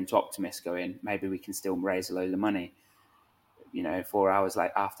later, they're into optimist, going, maybe we can still raise a load of money. You know, 4 hours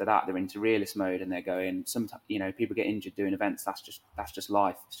like after that, they're into realist mode and they're going, sometimes, you know, people get injured doing events. That's just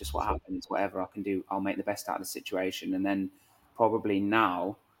life. It's just what happens. Whatever I can do, I'll make the best out of the situation. And then probably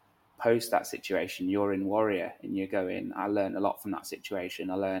now, post that situation, you're in warrior and you're going, I learned a lot from that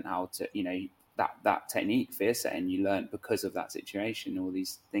situation. I learned how to, you know, that technique, fear setting, you learned because of that situation. All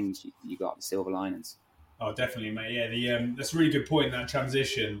these things you got, the silver linings. Oh, definitely, mate. Yeah, that's a really good point. That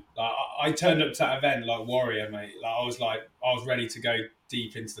transition. Like, I turned up to that event like warrior, mate. Like I was ready to go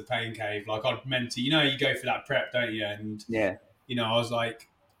deep into the pain cave. Like I'd meant to. You know, you go for that prep, don't you? And Yeah, you know, I was like,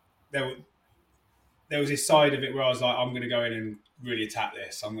 there was this side of it where I was like, I'm going to go in and really attack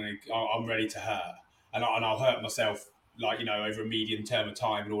this. I'm ready to hurt, and I'll hurt myself, like, you know, over a medium term of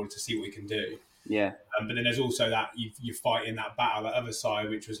time in order to see what we can do. yeah, But then there's also that you fight in that battle, that other side,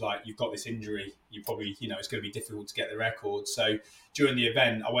 which was like, you've got this injury. You probably, you know, it's going to be difficult to get the record. So during the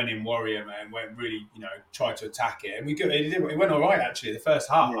event, I went in warrior, man, went really, you know, tried to attack it. And it went all right, actually, the first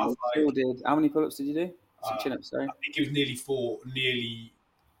half. yeah. Still did. How many pull-ups did you do? Chin-ups, sorry. I think it was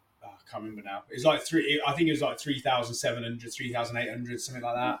I can't remember now. It was like I think it was like 3,700, 3,800, something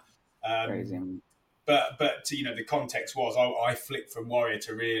like that. Crazy. But you know, the context was I flipped from warrior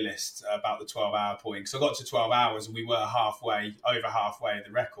to realist about the 12-hour point. So I got to 12 hours and we were over halfway of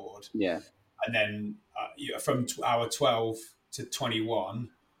the record. Yeah. And then from hour 12 to 21,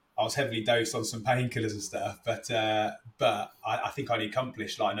 I was heavily dosed on some painkillers and stuff. But I think I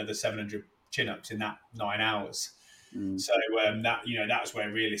accomplished like another 700 chin-ups in that 9 hours. So that's where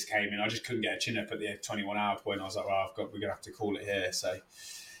realist came in. I just couldn't get a chin-up at the 21-hour point. I was like, well, we're gonna have to call it here. So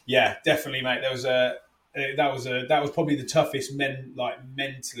yeah, definitely, mate. That was probably the toughest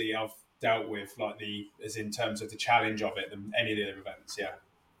mentally I've dealt with, as in terms of the challenge of it than any of the other events. Yeah.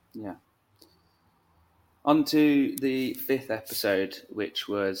 Yeah. On to the 5th episode, which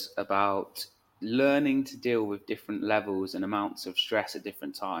was about learning to deal with different levels and amounts of stress at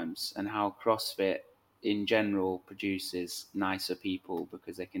different times, and how CrossFit in general produces nicer people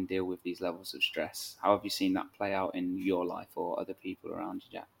because they can deal with these levels of stress. How have you seen that play out in your life or other people around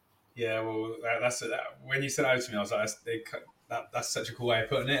you, Jack? Yeah, well, when you said that to me, I was like, that's such a cool way of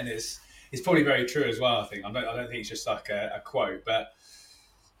putting it, and it's probably very true as well. I think I don't think it's just like a quote, but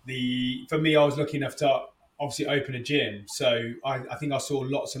for me, I was lucky enough to obviously open a gym, so I think I saw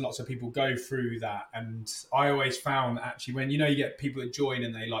lots and lots of people go through that, and I always found actually when you get people that join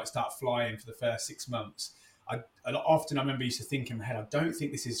and they like start flying for the first 6 months, often I remember used to think in my head, I don't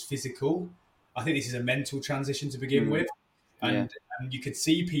think this is physical. I think this is a mental transition to begin with. And you could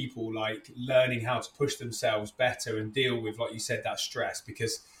see people like learning how to push themselves better and deal with, like you said, that stress,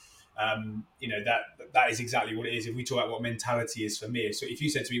 because that is exactly what it is. If we talk about what mentality is for me, so if you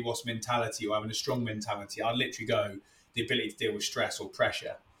said to me, what's mentality or having a strong mentality, I'd literally go the ability to deal with stress or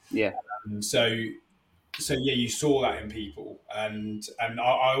pressure. Yeah. So yeah, you saw that in people, and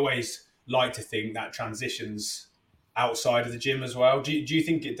I always like to think that transitions outside of the gym as well. Do you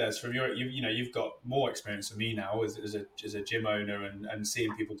think it does? From you've got more experience than me now as a gym owner and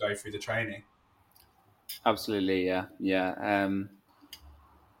seeing people go through the training. Absolutely, yeah.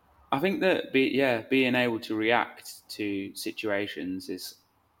 I think that being able to react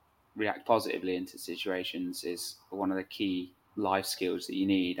positively into situations is one of the key life skills that you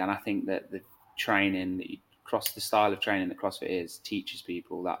need. And I think that the style of training that CrossFit is teaches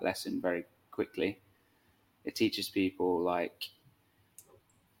people that lesson very quickly. It teaches people, like,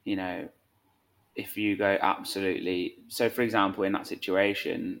 you know, if you go absolutely... So, for example, in that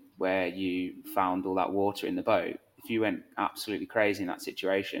situation where you found all that water in the boat, if you went absolutely crazy in that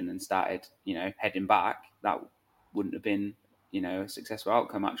situation and started, heading back, that wouldn't have been, a successful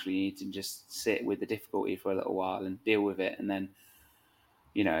outcome. Actually, you need to just sit with the difficulty for a little while and deal with it. And then,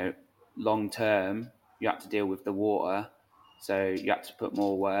 long term, you have to deal with the water. So you have to put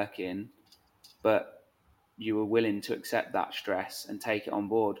more work in. But you were willing to accept that stress and take it on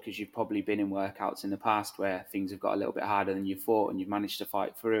board because you've probably been in workouts in the past where things have got a little bit harder than you thought and you've managed to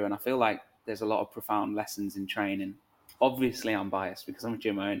fight through. And I feel like there's a lot of profound lessons in training obviously I'm biased because I'm a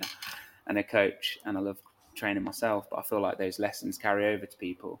gym owner and a coach, and I love training myself. But I feel like those lessons carry over to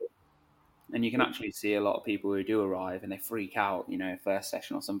people, and you can actually see a lot of people who do arrive and they freak out. First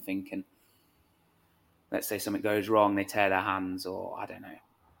session or something, and let's say something goes wrong, they tear their hands, or I don't know,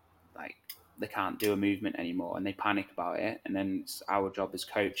 like they can't do a movement anymore, and they panic about it. And then it's our job as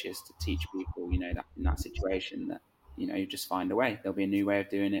coaches to teach people, that in that situation that you just find a way. There'll be a new way of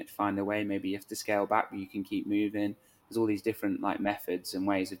doing it. Find a way. Maybe you have to scale back, but you can keep moving. There's all these different like methods and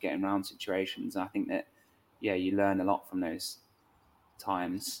ways of getting around situations. And I think that you learn a lot from those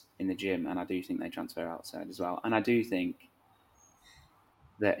times in the gym, and I do think they transfer outside as well. And I do think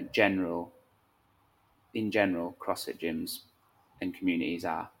that in general, CrossFit gyms and communities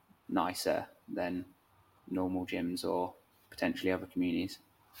are nicer than normal gyms or potentially other communities.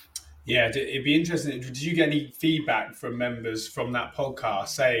 Yeah, it'd be interesting. Did you get any feedback from members from that podcast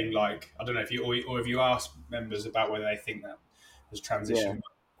saying, like, I don't know if you or have you asked members about whether they think that has transitioned? Yeah,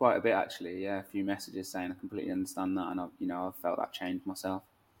 quite a bit actually. Yeah, a few messages saying I completely understand that, and I've felt that change myself.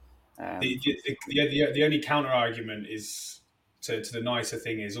 The only counter argument is to the nicer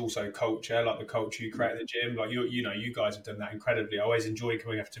thing is also culture, like the culture you create at the gym. Like you guys have done that incredibly. I always enjoy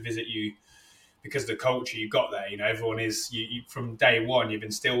coming up to visit you because the culture you got there. Everyone is you from day one. You've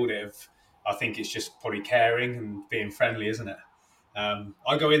instilled it. I think it's just probably caring and being friendly, isn't it?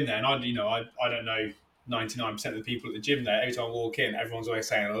 I go in there and I don't know 99% of the people at the gym there. Every time I walk in, everyone's always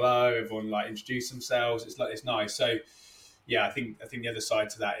saying hello. Everyone like introduce themselves. It's nice. So. Yeah, I think the other side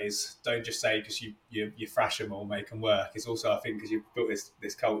to that is don't just say because you thrash them or make them work. It's also I think because you've built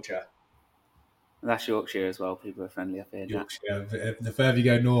this culture. That's Yorkshire as well. People are friendly up here. Yorkshire, the further you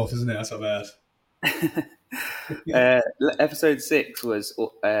go north, isn't it? That's what I've heard. Episode 6 was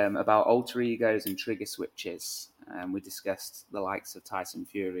about alter egos and trigger switches. We discussed the likes of Tyson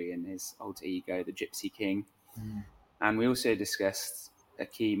Fury and his alter ego, the Gypsy King, and we also discussed a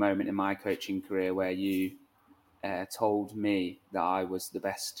key moment in my coaching career where you told me that I was the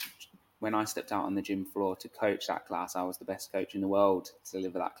best. When I stepped out on the gym floor to coach that class, I was the best coach in the world to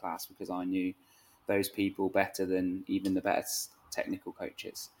deliver that class because I knew those people better than even the best technical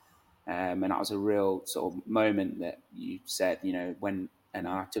coaches. And that was a real sort of moment that you said, and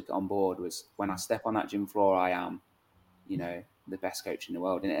I took it on board, was when I step on that gym floor, I am, the best coach in the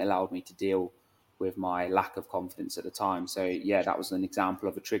world. And it allowed me to deal with my lack of confidence at the time. So yeah, that was an example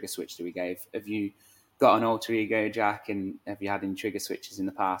of a trigger switch that we gave. Have you got an alter ego, Jack, and have you had any trigger switches in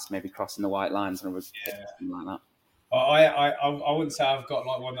the past, maybe crossing the white lines and something like that? I wouldn't say I've got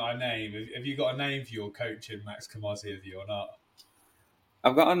like one that I name. Have you got a name for your coaching, Max Camozzi, have you or not?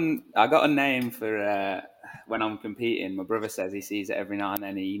 I got a name for when I'm competing. My brother says he sees it every now and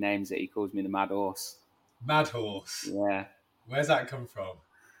then. He names it. He calls me the Mad Horse. Mad Horse? Yeah. Where's that come from?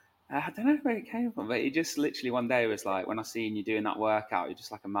 I don't know where it came from, but he just literally one day was like, when I seen you doing that workout, you're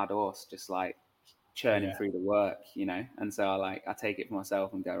just like a mad horse, just like churning through the work, And so I take it for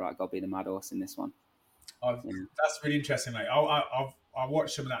myselve and go, right, got to be the mad horse in this one. That's really interesting, mate. I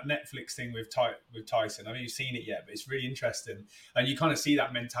watched some of that Netflix thing with Tyson. I know you've seen it yet, but it's really interesting. And you kind of see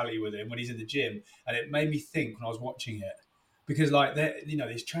that mentality with him when he's in the gym. And it made me think when I was watching it, because like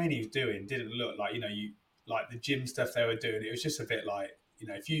this training he was doing didn't look like like the gym stuff they were doing. It was just a bit like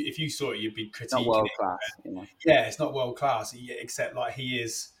if you saw it, you'd be critiquing. Not world class. Yeah, it's not world class. Except like he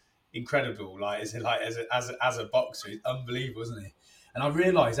is incredible. Like as a boxer, he's unbelievable, isn't he? And I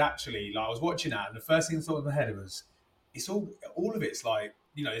realised actually, like I was watching that, and the first thing that thought in my head was, it's all of it's like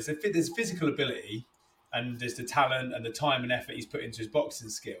there's physical ability, and there's the talent and the time and effort he's put into his boxing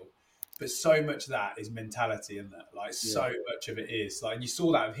skill, but so much of that is mentality, isn't it? Like so much of it is like, and you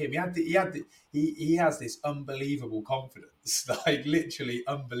saw that with him. He has this unbelievable confidence, like literally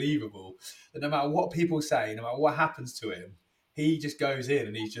unbelievable. That no matter what people say, no matter what happens to him, he just goes in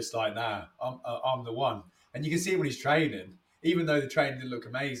and he's just like, nah, I'm the one. And you can see when he's training. Even though the training didn't look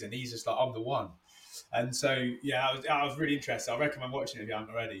amazing, he's just like, I'm the one. And so, yeah, I was really interested. I recommend watching it if you haven't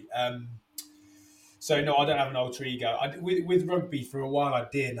already. So, no, I don't have an alter ego. With rugby, for a while I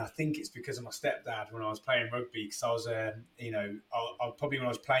did, and I think it's because of my stepdad when I was playing rugby, because I was, probably when I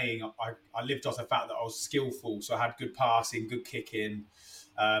was playing, I lived off the fact that I was skillful, so I had good passing, good kicking,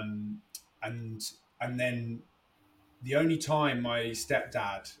 and then the only time my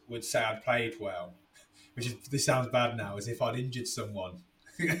stepdad would say I'd played well, this sounds bad now, as if I'd injured someone.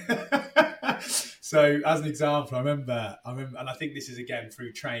 So, as an example, I remember, and I think this is again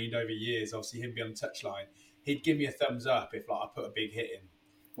through trained over years. Obviously, him being on the touchline, he'd give me a thumbs up if like I put a big hit in,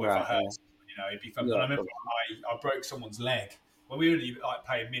 or if I hurt, he'd be thumbs up. And I remember I broke someone's leg when we were only like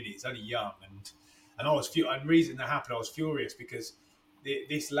playing minis, only young, and I was and the reason that happened, I was furious because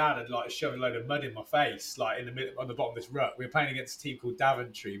this lad had like shoved a load of mud in my face, like in the middle on the bottom of this ruck. We were playing against a team called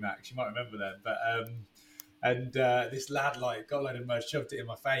Daventry, Max. You might remember them, but and this lad like got a load of mud, shoved it in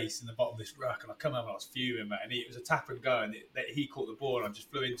my face in the bottom of this ruck, and I come home and I was fuming, mate. And it was a tap and go, and he caught the ball, and I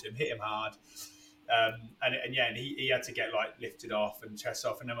just flew into him, hit him hard. And he had to get like lifted off and chest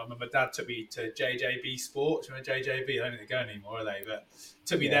off. And then my dad took me to JJB Sports. Remember JJB? I don't think they're going anymore, are they? But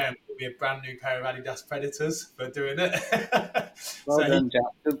took me there and bought me a brand new pair of Adidas Predators for doing it. Well so done, Jack.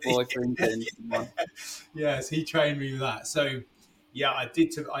 Good boy for England. Yes, he trained me with that. So yeah, I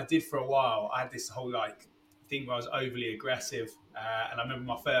did for a while. I had this whole like thing where I was overly aggressive, and I remember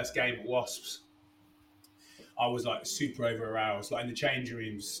my first game at Wasps. I was like super over aroused, like in the changing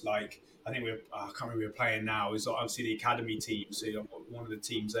rooms. Like I think I can't remember who we were playing now. It was obviously the academy team, so one of the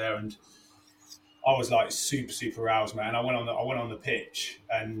teams there, and I was like super aroused, man. I went on the pitch,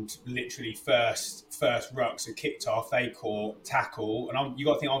 and literally first rucks had kicked off. They caught tackle, and you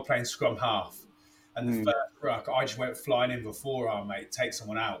got to think I'm playing scrum half, and the first ruck I just went flying in for forearm, mate, take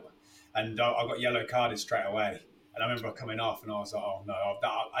someone out, and I got yellow carded straight away. And I remember coming off, and I was like, "Oh no!"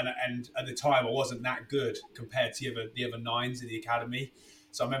 And at the time, I wasn't that good compared to the other nines in the academy.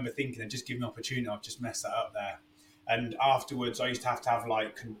 So I remember thinking, just give me an opportunity, I've just messed that up there. And afterwards, I used to have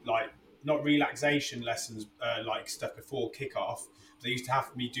like not relaxation lessons, like stuff before kickoff. They used to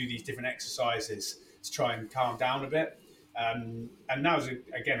have me do these different exercises to try and calm down a bit. And that was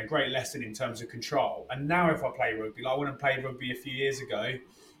again a great lesson in terms of control. And now, if I play rugby, like when I played rugby a few years ago, and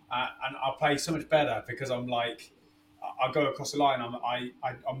I play so much better because I'm like. I go across the line.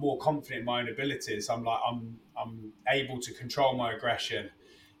 I'm more confident in my own abilities. I'm able to control my aggression.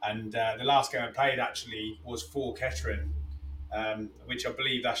 And the last game I played actually was for Kettering, which I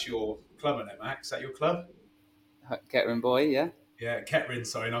believe that's your club, isn't it, Max? Is that your club? Kettering boy, yeah. Yeah, Kettering.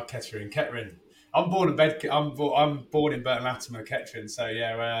 Sorry, not Kettering. Kettering. I'm born in Burton Latimer, Kettering. So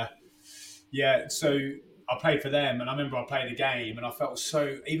yeah. So I played for them, and I remember I played a game, and I felt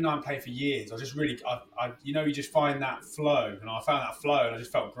so. Even though I played for years, I just really, you just find that flow, and I found that flow, and I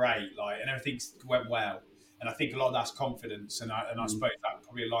just felt great, like, and everything went well. And I think a lot of that's confidence, and I suppose that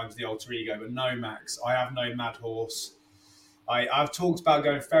probably aligns with the alter ego. But no, Max, I have no mad horse. I've talked about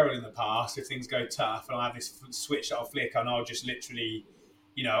going feral in the past if things go tough, and I have this switch that I'll flick, and I'll just literally,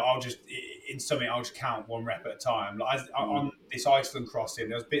 I'll just count one rep at a time. Like on this Iceland crossing,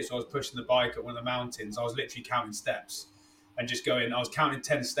 there was bits where I was pushing the bike up one of the mountains. I was literally counting steps and just going. I was counting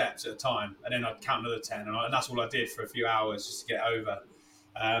 10 steps at a time, and then I'd count another 10, and that's all I did for a few hours just to get over.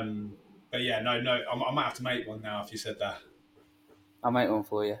 But yeah, no, I might have to make one now if you said that. I'll make one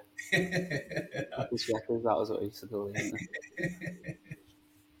for you. That was what we used to call it, isn't it?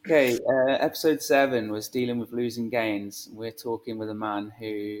 Okay, episode 7 was dealing with losing gains. We're talking with a man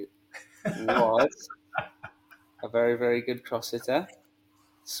who was a very, very good crossfitter,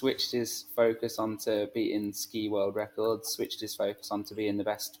 switched his focus onto beating ski world records, switched his focus onto being the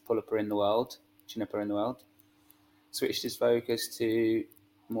best pull-upper in the world, chin-upper in the world, switched his focus to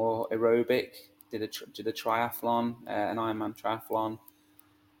more aerobic, did a triathlon, an Ironman triathlon.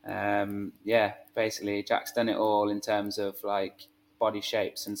 Basically Jack's done it all in terms of like body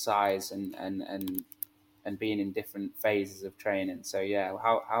shapes and size and being in different phases of training. So yeah,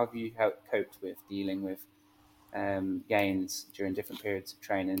 how have you coped with dealing with gains during different periods of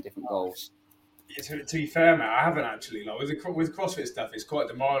training and different goals? To be fair, mate, I haven't actually. Like with CrossFit stuff, it's quite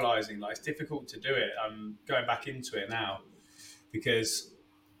demoralising. Like it's difficult to do it. I'm going back into it now because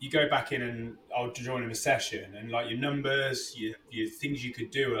you go back in and I'll join in a session, and like your numbers, your things you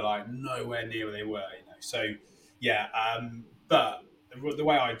could do are like nowhere near where they were. So yeah. But the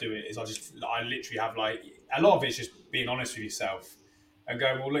way I do it is I literally have like a lot of it's just being honest with yourself and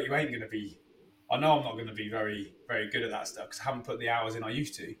going, well, look, you ain't going to be. I know I'm not going to be very, very good at that stuff because I haven't put the hours in I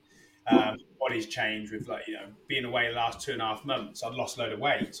used to. Body's changed with being away the last 2.5 months. I'd lost a load of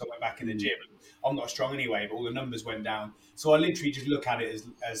weight, so I went back in the gym. I'm not strong anyway, but all the numbers went down. So I literally just look at it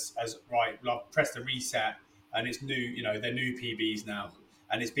as right. Well, I've pressed the reset, and it's new. They're new PBs now,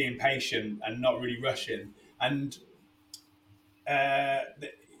 and it's being patient and not really rushing. And as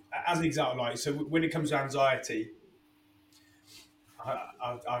an example, so when it comes to anxiety,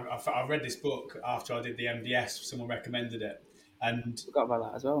 I read this book after I did the MDS. Someone recommended it. And forgot about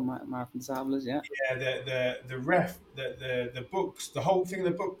that as well. Marathon Disciples, yeah. Yeah, the books, the whole thing of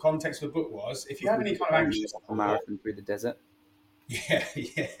the book, context of the book was if you have any kind of anxious thought, marathon through the desert. Yeah.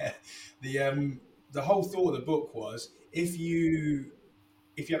 The whole thought of the book was if you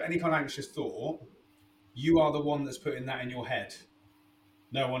have any kind of anxious thought, you are the one that's putting that in your head,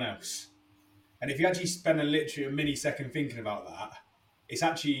 no one else. And if you actually spend literally a millisecond thinking about that, it's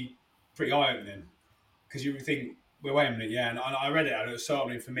actually pretty eye-opening because you would think, Well, wait a minute, yeah, and I read it and it was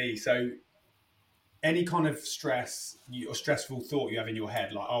startling for me. So any kind of stress or stressful thought you have in your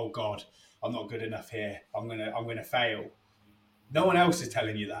head, like, oh God, I'm not good enough here, I'm gonna fail. No one else is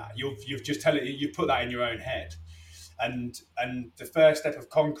telling you that. You've just you put that in your own head. And the first step of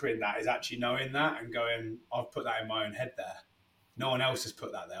conquering that is actually knowing that and going, I've put that in my own head there. No one else has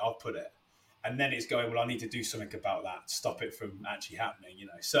put that there. I've put it. And then it's going, well, I need to do something about that, stop it from actually happening,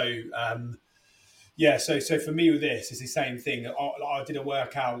 So yeah, so for me with this, it's the same thing. I did a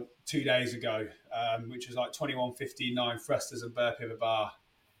workout 2 days ago, which was like 21:59 thrusters and burpee of a bar,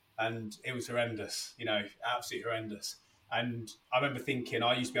 and it was horrendous, absolutely horrendous. And I remember thinking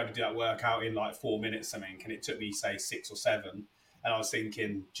I used to be able to do that workout in like 4 minutes something, and it took me say 6 or 7. And I was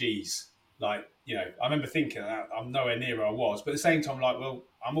thinking, geez, like, I remember thinking that I'm nowhere near where I was. But at the same time, like, well,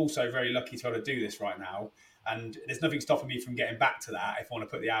 I'm also very lucky to be able to do this right now. And there's nothing stopping me from getting back to that if I want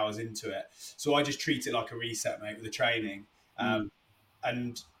to put the hours into it. So I just treat it like a reset, mate, with the training.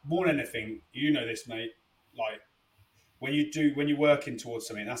 And more than anything, this, mate, like, when you're working towards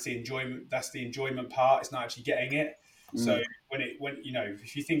something, that's the enjoyment part. It's not actually getting it. So when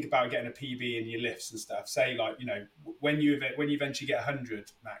if you think about getting a PB in your lifts and stuff, say like, when you eventually get 100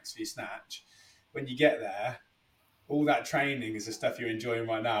 max for your snatch, when you get there, all that training is the stuff you're enjoying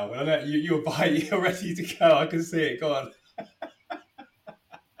right now. And I know you're ready to go. I can see it. Go on.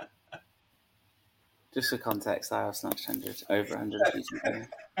 Just for context, I have snatched 100 over 100 recently.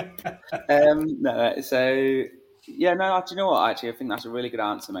 No, so yeah, no. Do you know what? Actually, I think that's a really good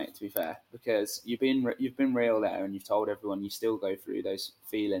answer, mate. To be fair, because you've been real there, and you've told everyone you still go through those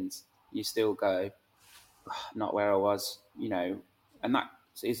feelings. You still go, not where I was, and that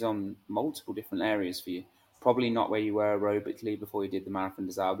is on multiple different areas for you. Probably not where you were aerobically before you did the Marathon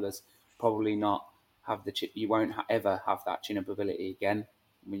des Sables. Probably not have you won't ever have that chin-up ability again.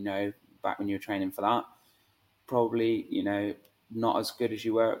 We know back when you were training for that. Probably, not as good as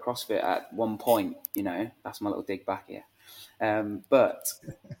you were at CrossFit at one point. That's my little dig back here. But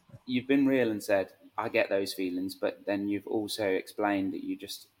you've been real and said, I get those feelings, but then you've also explained that you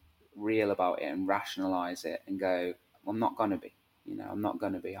just real about it and rationalize it and go, well, I'm not going to be, I'm not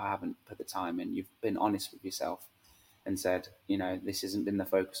going to be. I haven't put the time in. You've been honest with yourself and said, this hasn't been the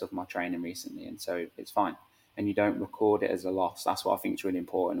focus of my training recently. And so it's fine. And you don't record it as a loss. That's what I think is really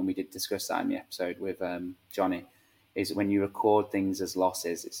important. And we did discuss that in the episode with Johnny, is when you record things as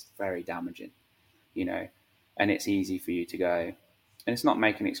losses, it's very damaging, and it's easy for you to go, and it's not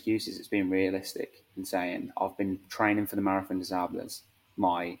making excuses, it's being realistic and saying, I've been training for the Marathon des Sables,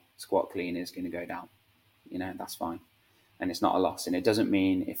 my squat clean is going to go down. That's fine. And it's not a loss. And it doesn't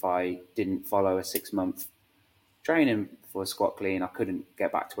mean if I didn't follow a 6-month training for a squat clean, I couldn't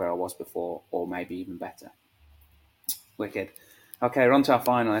get back to where I was before, or maybe even better. Wicked. Okay, we're on to our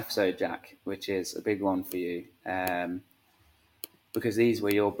final episode, Jack, which is a big one for you. Because these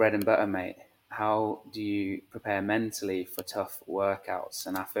were your bread and butter, mate. How do you prepare mentally for tough workouts?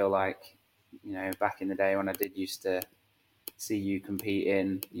 And I feel like, back in the day when I did used to see you compete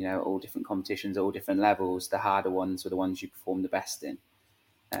in, all different competitions, all different levels, the harder ones were the ones you perform the best in.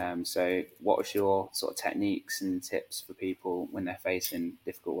 So what was your sort of techniques and tips for people when they're facing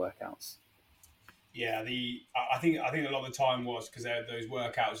difficult workouts? Yeah, I think a lot of the time was because those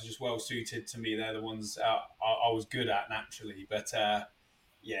workouts are just well suited to me. They're the ones I was good at naturally. But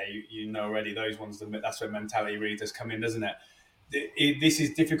yeah, you know already those ones. That's where mentality really does come in, doesn't it? This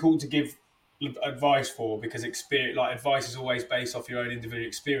is difficult to give advice for because advice is always based off your own individual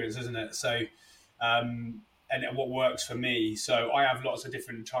experience, isn't it? So, and what works for me. So I have lots of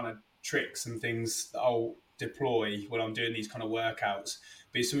different tricks and things that I'll deploy when I'm doing these kind of workouts.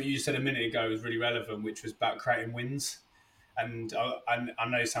 But something you said a minute ago was really relevant, which was about creating wins. And I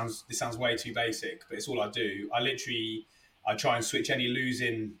know this sounds way too basic, but it's all I do. I try and switch any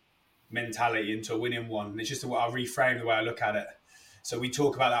losing mentality into a winning one. And it's just I reframe the way I look at it. So we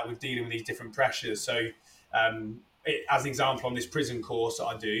talk about that with dealing with these different pressures. So as an example, on this prison course that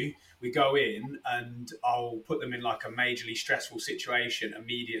I do, we go in and I'll put them in like a majorly stressful situation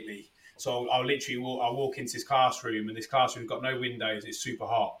immediately. So I'll walk into this classroom, and this classroom's got no windows. It's super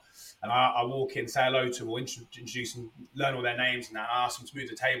hot. And I walk in, say hello to them, or introduce them, learn all their names and that. I ask them to move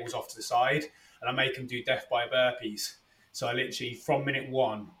the tables off to the side, and I make them do death by burpees. So I literally, from minute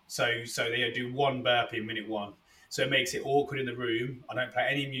one, so they do one burpee in minute one. So it makes it awkward in the room. I don't play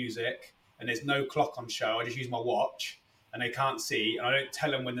any music, and there's no clock on show. I just use my watch, and they can't see. And I don't tell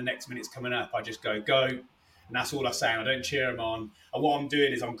them when the next minute's coming up. I just go. And that's all I say. And I don't cheer them on. And what I'm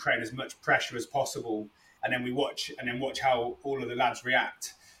doing is I'm creating as much pressure as possible. And then watch how all of the lads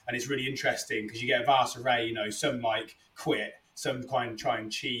react. And it's really interesting because you get a vast array, some like quit, some try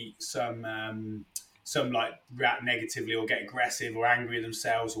and cheat, some some like react negatively or get aggressive or angry at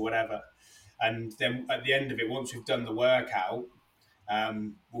themselves or whatever. And then at the end of it, once we've done the workout,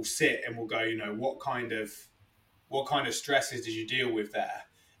 we'll sit and we'll go, what kind of stresses did you deal with there,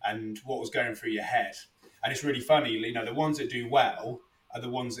 and what was going through your head? And it's really funny, the ones that do well are the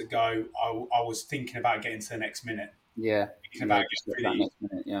ones that go, I was thinking about getting to the next minute. Yeah, Thinking about getting through these. Next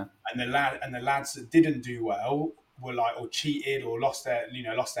minute, yeah. And the lads that didn't do well were like, or cheated or lost their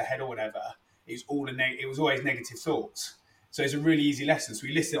head or whatever. It was always negative thoughts. So it's a really easy lesson. So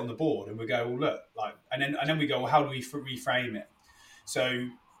we list it on the board and we go, well, look, and then we go, well, how do we reframe it? So,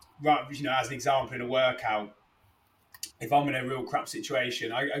 right, as an example in a workout, if I'm in a real crap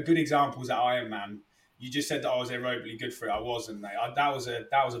situation, a good example is that Ironman. You just said that I was aerobically good for it. I wasn't, mate. That was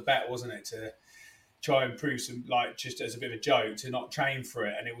a bet, wasn't it, to try and prove some, like, just as a bit of a joke, to not train for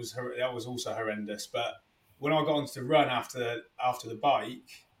it, and that was also horrendous. But when I got onto the run after the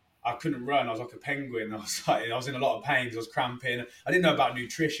bike, I couldn't run. I was like a penguin. I was in a lot of pain. I was cramping. I didn't know about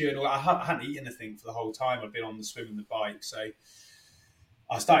nutrition, or I hadn't eaten anything for the whole time. I'd been on the swim and the bike, so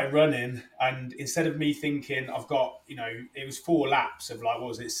I started running, and instead of me thinking I've got, it was 4 laps of like, what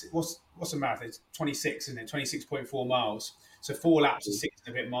was it? What's a marathon? It's 26, isn't it? 26.4 miles. So 4 laps of 6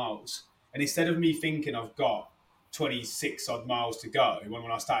 and a bit miles. And instead of me thinking I've got 26 odd miles to go,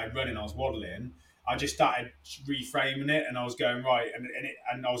 when I started running, I was waddling. I just started reframing it, and I was going right,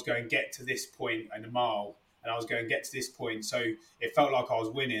 and I was going get to this point in a mile, and I was going get to this point. So it felt like I was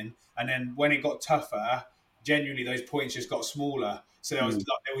winning. And then when it got tougher, genuinely those points just got smaller. So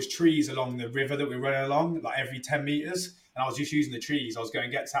there was trees along the river that we were running along, like every 10 meters, and I was just using the trees. I was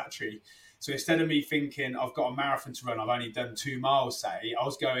going get to that tree. So instead of me thinking I've got a marathon to run, I've only done 2 miles, say, I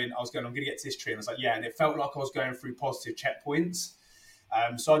was going, I'm going to get to this tree. And I was like, yeah, and it felt like I was going through positive checkpoints.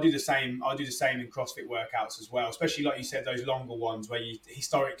 So I do the same in CrossFit workouts as well, especially like you said, those longer ones where you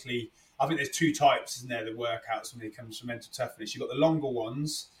historically, I think there's 2 types, isn't there, the workouts when it comes to mental toughness. You've got the longer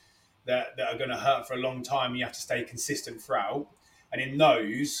ones that are going to hurt for a long time. You have to stay consistent throughout. And in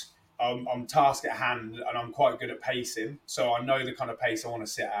those, I'm task at hand, and I'm quite good at pacing. So I know the kind of pace I want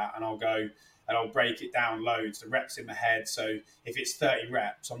to sit at, and I'll go and I'll break it down loads, the reps in my head. So if it's 30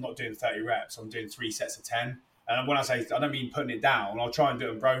 reps, I'm not doing 30 reps. I'm doing 3 sets of 10. And when I say, I don't mean putting it down. I'll try and do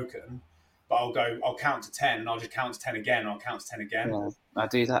it unbroken, but I'll count to 10, and I'll just count to 10 again. I'll count to 10 again. Yeah, I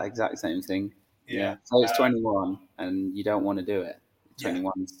do that exact same thing. Yeah. So it's 21, and you don't want to do it.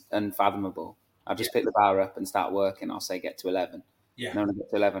 21's unfathomable. I'll just pick the bar up and start working. I'll say get to 11. Yeah. And when I get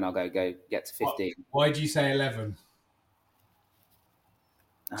to 11, I'll go get to 15. Why do you say 11?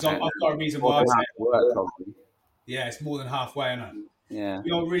 So I've got a reason why I say it. Yeah, it's more than halfway, I know. Yeah.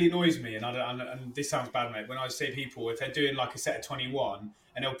 It really annoys me, and this sounds bad, mate, when I see people, if they're doing like a set of 21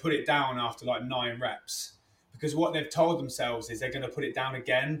 and they'll put it down after like 9 reps, because what they've told themselves is they're going to put it down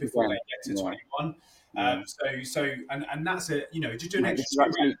again before they get to 21. And that's just doing extra.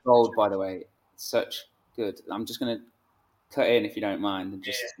 This is gold, by the way. It's such good. I'm just going to cut in, if you don't mind, and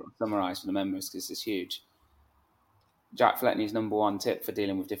just summarise for the members, because this is huge. Jack Fleckney's number 1 tip for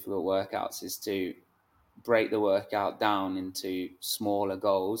dealing with difficult workouts is to break the workout down into smaller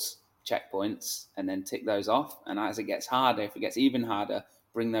goals, checkpoints, and then tick those off. And as it gets harder, if it gets even harder,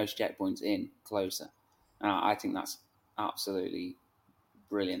 bring those checkpoints in closer. I think that's absolutely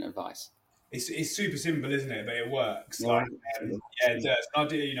brilliant advice. It's super simple, isn't it? But it works. It does. I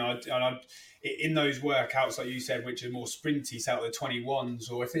do, in those workouts, like you said, which are more sprinty, say like the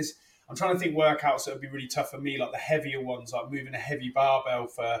 21s, or I'm trying to think workouts that would be really tough for me, like the heavier ones, like moving a heavy barbell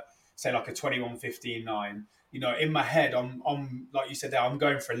for, say, like a 21-15-9. In my head, I'm like you said there, I'm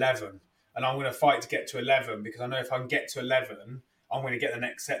going for 11, and I'm going to fight to get to 11, because I know if I can get to 11, I'm going to get the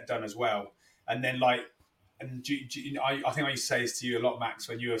next set done as well. And then I think I used to say this to you a lot, Max,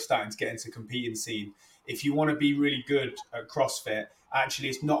 when you were starting to get into the competing scene. If you want to be really good at CrossFit, actually,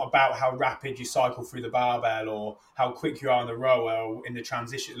 it's not about how rapid you cycle through the barbell or how quick you are on the row or in the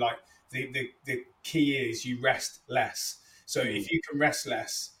transition. Like the key is you rest less. So if you can rest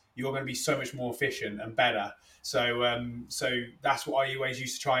less, you're going to be so much more efficient and better. So that's what I always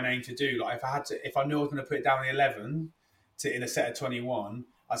used to try and aim to do. Like if I knew I was going to put it down to 11 in a set of 21,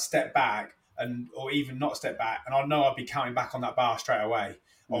 I'd step back or even not step back, and I know I'd be counting back on that bar straight away,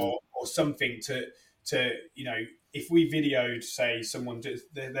 or something to if we videoed, say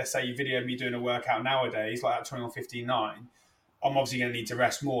let's say you videoed me doing a workout nowadays like that 21-15-9, I'm obviously going to need to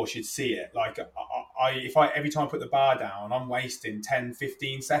rest more. She'd see it. Like every time I put the bar down, I'm wasting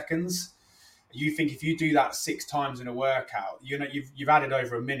 10-15 seconds. You think if you do that 6 times in a workout, you've added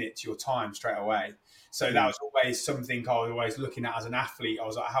over a minute to your time straight away. So that was always something I was always looking at as an athlete. I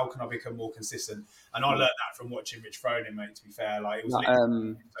was like, how can I become more consistent? And I learned that from watching Rich Froning, mate, to be fair. Like, it was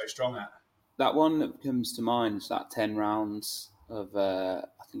so strong at. that one that comes to mind is that 10 rounds of, I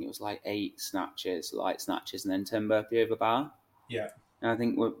think it was like 8 snatches, light snatches, and then 10 burpee over bar. Yeah. And I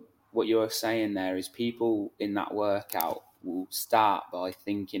think what you're saying there is people in that workout will start by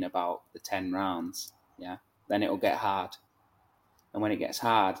thinking about the 10 rounds. Yeah. Then it'll get hard. And when it gets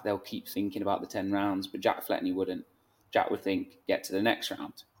hard, they'll keep thinking about the 10 rounds. But Jack Fleckney wouldn't. Jack would think, get to the next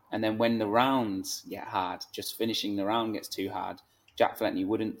round. And then when the rounds get hard, just finishing the round gets too hard, Jack Fleckney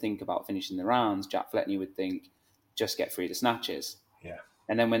wouldn't think about finishing the rounds. Jack Fleckney would think, just get through the snatches. Yeah.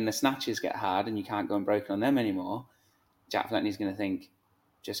 And then when the snatches get hard and you can't go unbroken on them anymore, Jack Fleckney's going to think,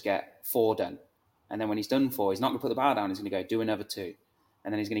 just get 4 done. And then when he's done 4, he's not going to put the bar down. He's going to go, do another 2.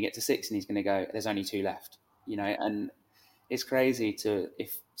 And then he's going to get to 6 and he's going to go, there's only 2 left. And it's crazy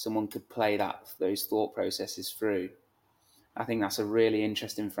if someone could play those thought processes through. I think that's a really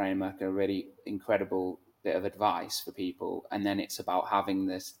interesting framework, a really incredible bit of advice for people. And then it's about having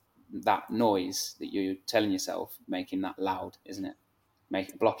that noise that you're telling yourself, making that loud, isn't it?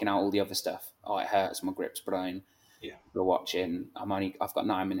 Blocking out all the other stuff. Oh, it hurts, my grip's blown. Yeah. You're watching. I've got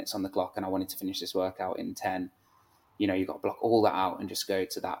 9 minutes on the clock, and I wanted to finish this workout in 10. You've got to block all that out and just go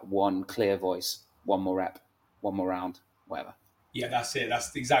to that one clear voice, one more rep, one more round, whatever. Yeah, that's it.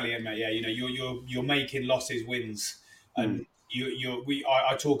 That's exactly it, mate. Yeah, you're making losses wins, and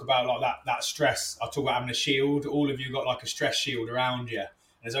I talk about like that stress. I talk about having a shield. All of you got like a stress shield around you. And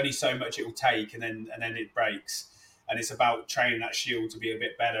there's only so much it will take, and then it breaks. And it's about training that shield to be a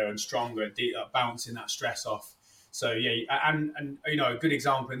bit better and stronger, bouncing that stress off. So yeah, and a good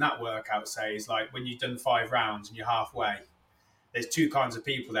example in that workout, say, is like when you've done 5 rounds and you're halfway. There's 2 kinds of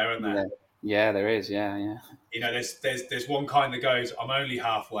people there, aren't there? Yeah, there is. Yeah. There's one kind that goes, I'm only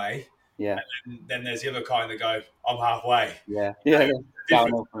halfway. Yeah. And then there's the other kind that go, I'm halfway. Yeah. There's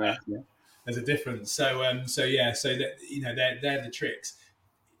a difference. So that they're the tricks.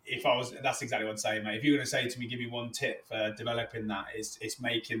 That's exactly what I'm saying, mate. If you're going to say to me, give me one tip for developing that, it's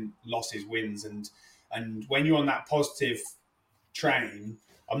making losses wins, and when you're on that positive train,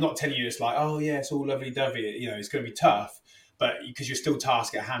 I'm not telling you it's like, oh yeah, it's all lovely dovey. It's going to be tough, but because you're still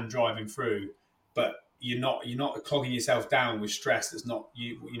task at hand driving through, but you're not clogging yourself down with stress. That's not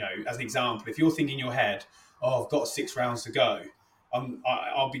as an example, if you're thinking in your head, oh, I've got 6 rounds to go,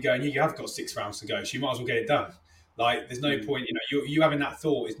 I'll be going, you have got 6 rounds to go, so you might as well get it done. Like, there's no point, you having that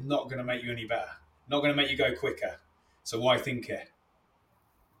thought is not going to make you any better, not going to make you go quicker. So why think it?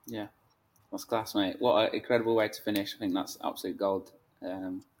 Yeah, that's class, mate. What an incredible way to finish. I think that's absolute gold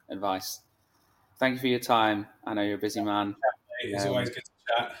advice. Thank you for your time. I know you're a busy man. It's always good to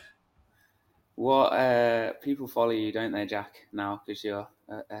chat. What people follow you, don't they, Jack? Now, because you're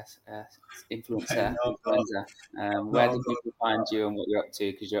influencer. Where do people find you and what you're up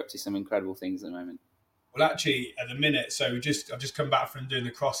to? Because you're up to some incredible things at the moment. Well, actually, at the minute, so I've just come back from doing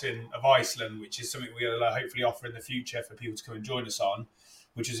the crossing of Iceland, which is something we'll hopefully offer in the future for people to come and join us on,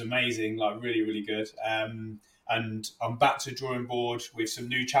 which is amazing, like really, really good. And I'm back to the drawing board with some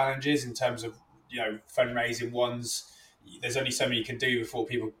new challenges in terms of fundraising ones. There's only so many you can do before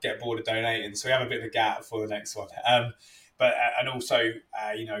people get bored of donating, so we have a bit of a gap for the next one. But also,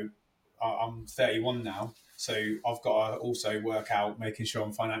 I'm 31 now, so I've got to also work out making sure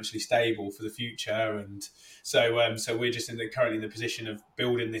I'm financially stable for the future, and so we're just currently in the position of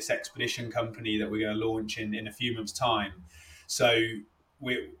building this expedition company that we're going to launch in a few months' time. So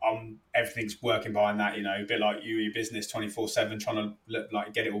everything's working behind that, a bit like your business 24/7, trying to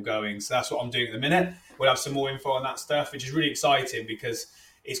get it all going. So that's what I'm doing at the minute. We'll have some more info on that stuff, which is really exciting because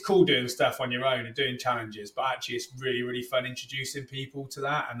it's cool doing stuff on your own and doing challenges, but actually it's really, really fun introducing people to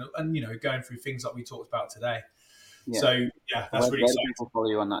that and going through things like we talked about today. Yeah. So yeah, that's really exciting. Where do people follow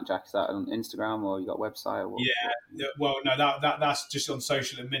you on that, Jack? Is that on Instagram or you got a website? Or what? Yeah, well, no, that's just on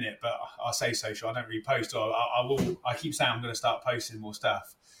social at the minute, but I say social, I don't really post. I keep saying I'm going to start posting more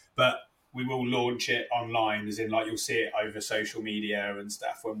stuff, but we will launch it online, as in you'll see it over social media and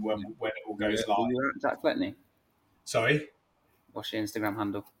stuff when it all goes live. You're at Jack Fleckney? Sorry? What's your Instagram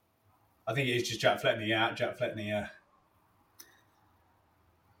handle? I think it is just Jack Fleckney, yeah, Jack Fleckney, yeah.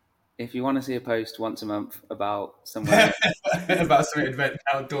 If you want to see a post once a month about somewhere about some adventure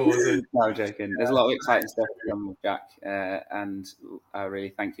outdoors, no, I'm joking. There's a lot of exciting stuff to come with Jack, and I really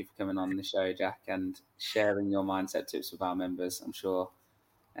thank you for coming on the show, Jack, and sharing your mindset tips with our members. I'm sure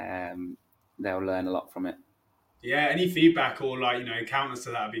they'll learn a lot from it. Yeah, any feedback or counters to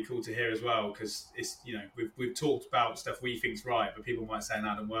that would be cool to hear as well, because it's we've talked about stuff we think's right, but people might say that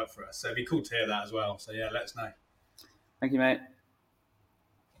doesn't work for us. So it'd be cool to hear that as well. So yeah, let us know. Thank you, mate.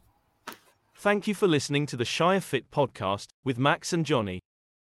 Thank you for listening to the Shire Fit podcast with Max and Johnny.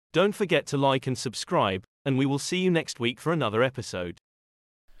 Don't forget to like and subscribe, and we will see you next week for another episode.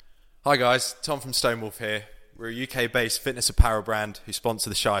 Hi guys, Tom from Stonewolf here. We're a UK-based fitness apparel brand who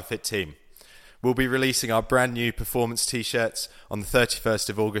sponsor the Shy Fit team. We'll be releasing our brand new performance t-shirts on the 31st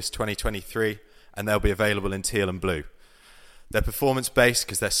of August 2023, and they'll be available in teal and blue. They're performance-based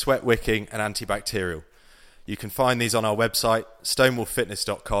because they're sweat-wicking and antibacterial. You can find these on our website,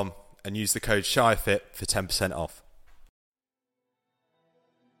 stonewolffitness.com, and use the code SHYFIT for 10% off.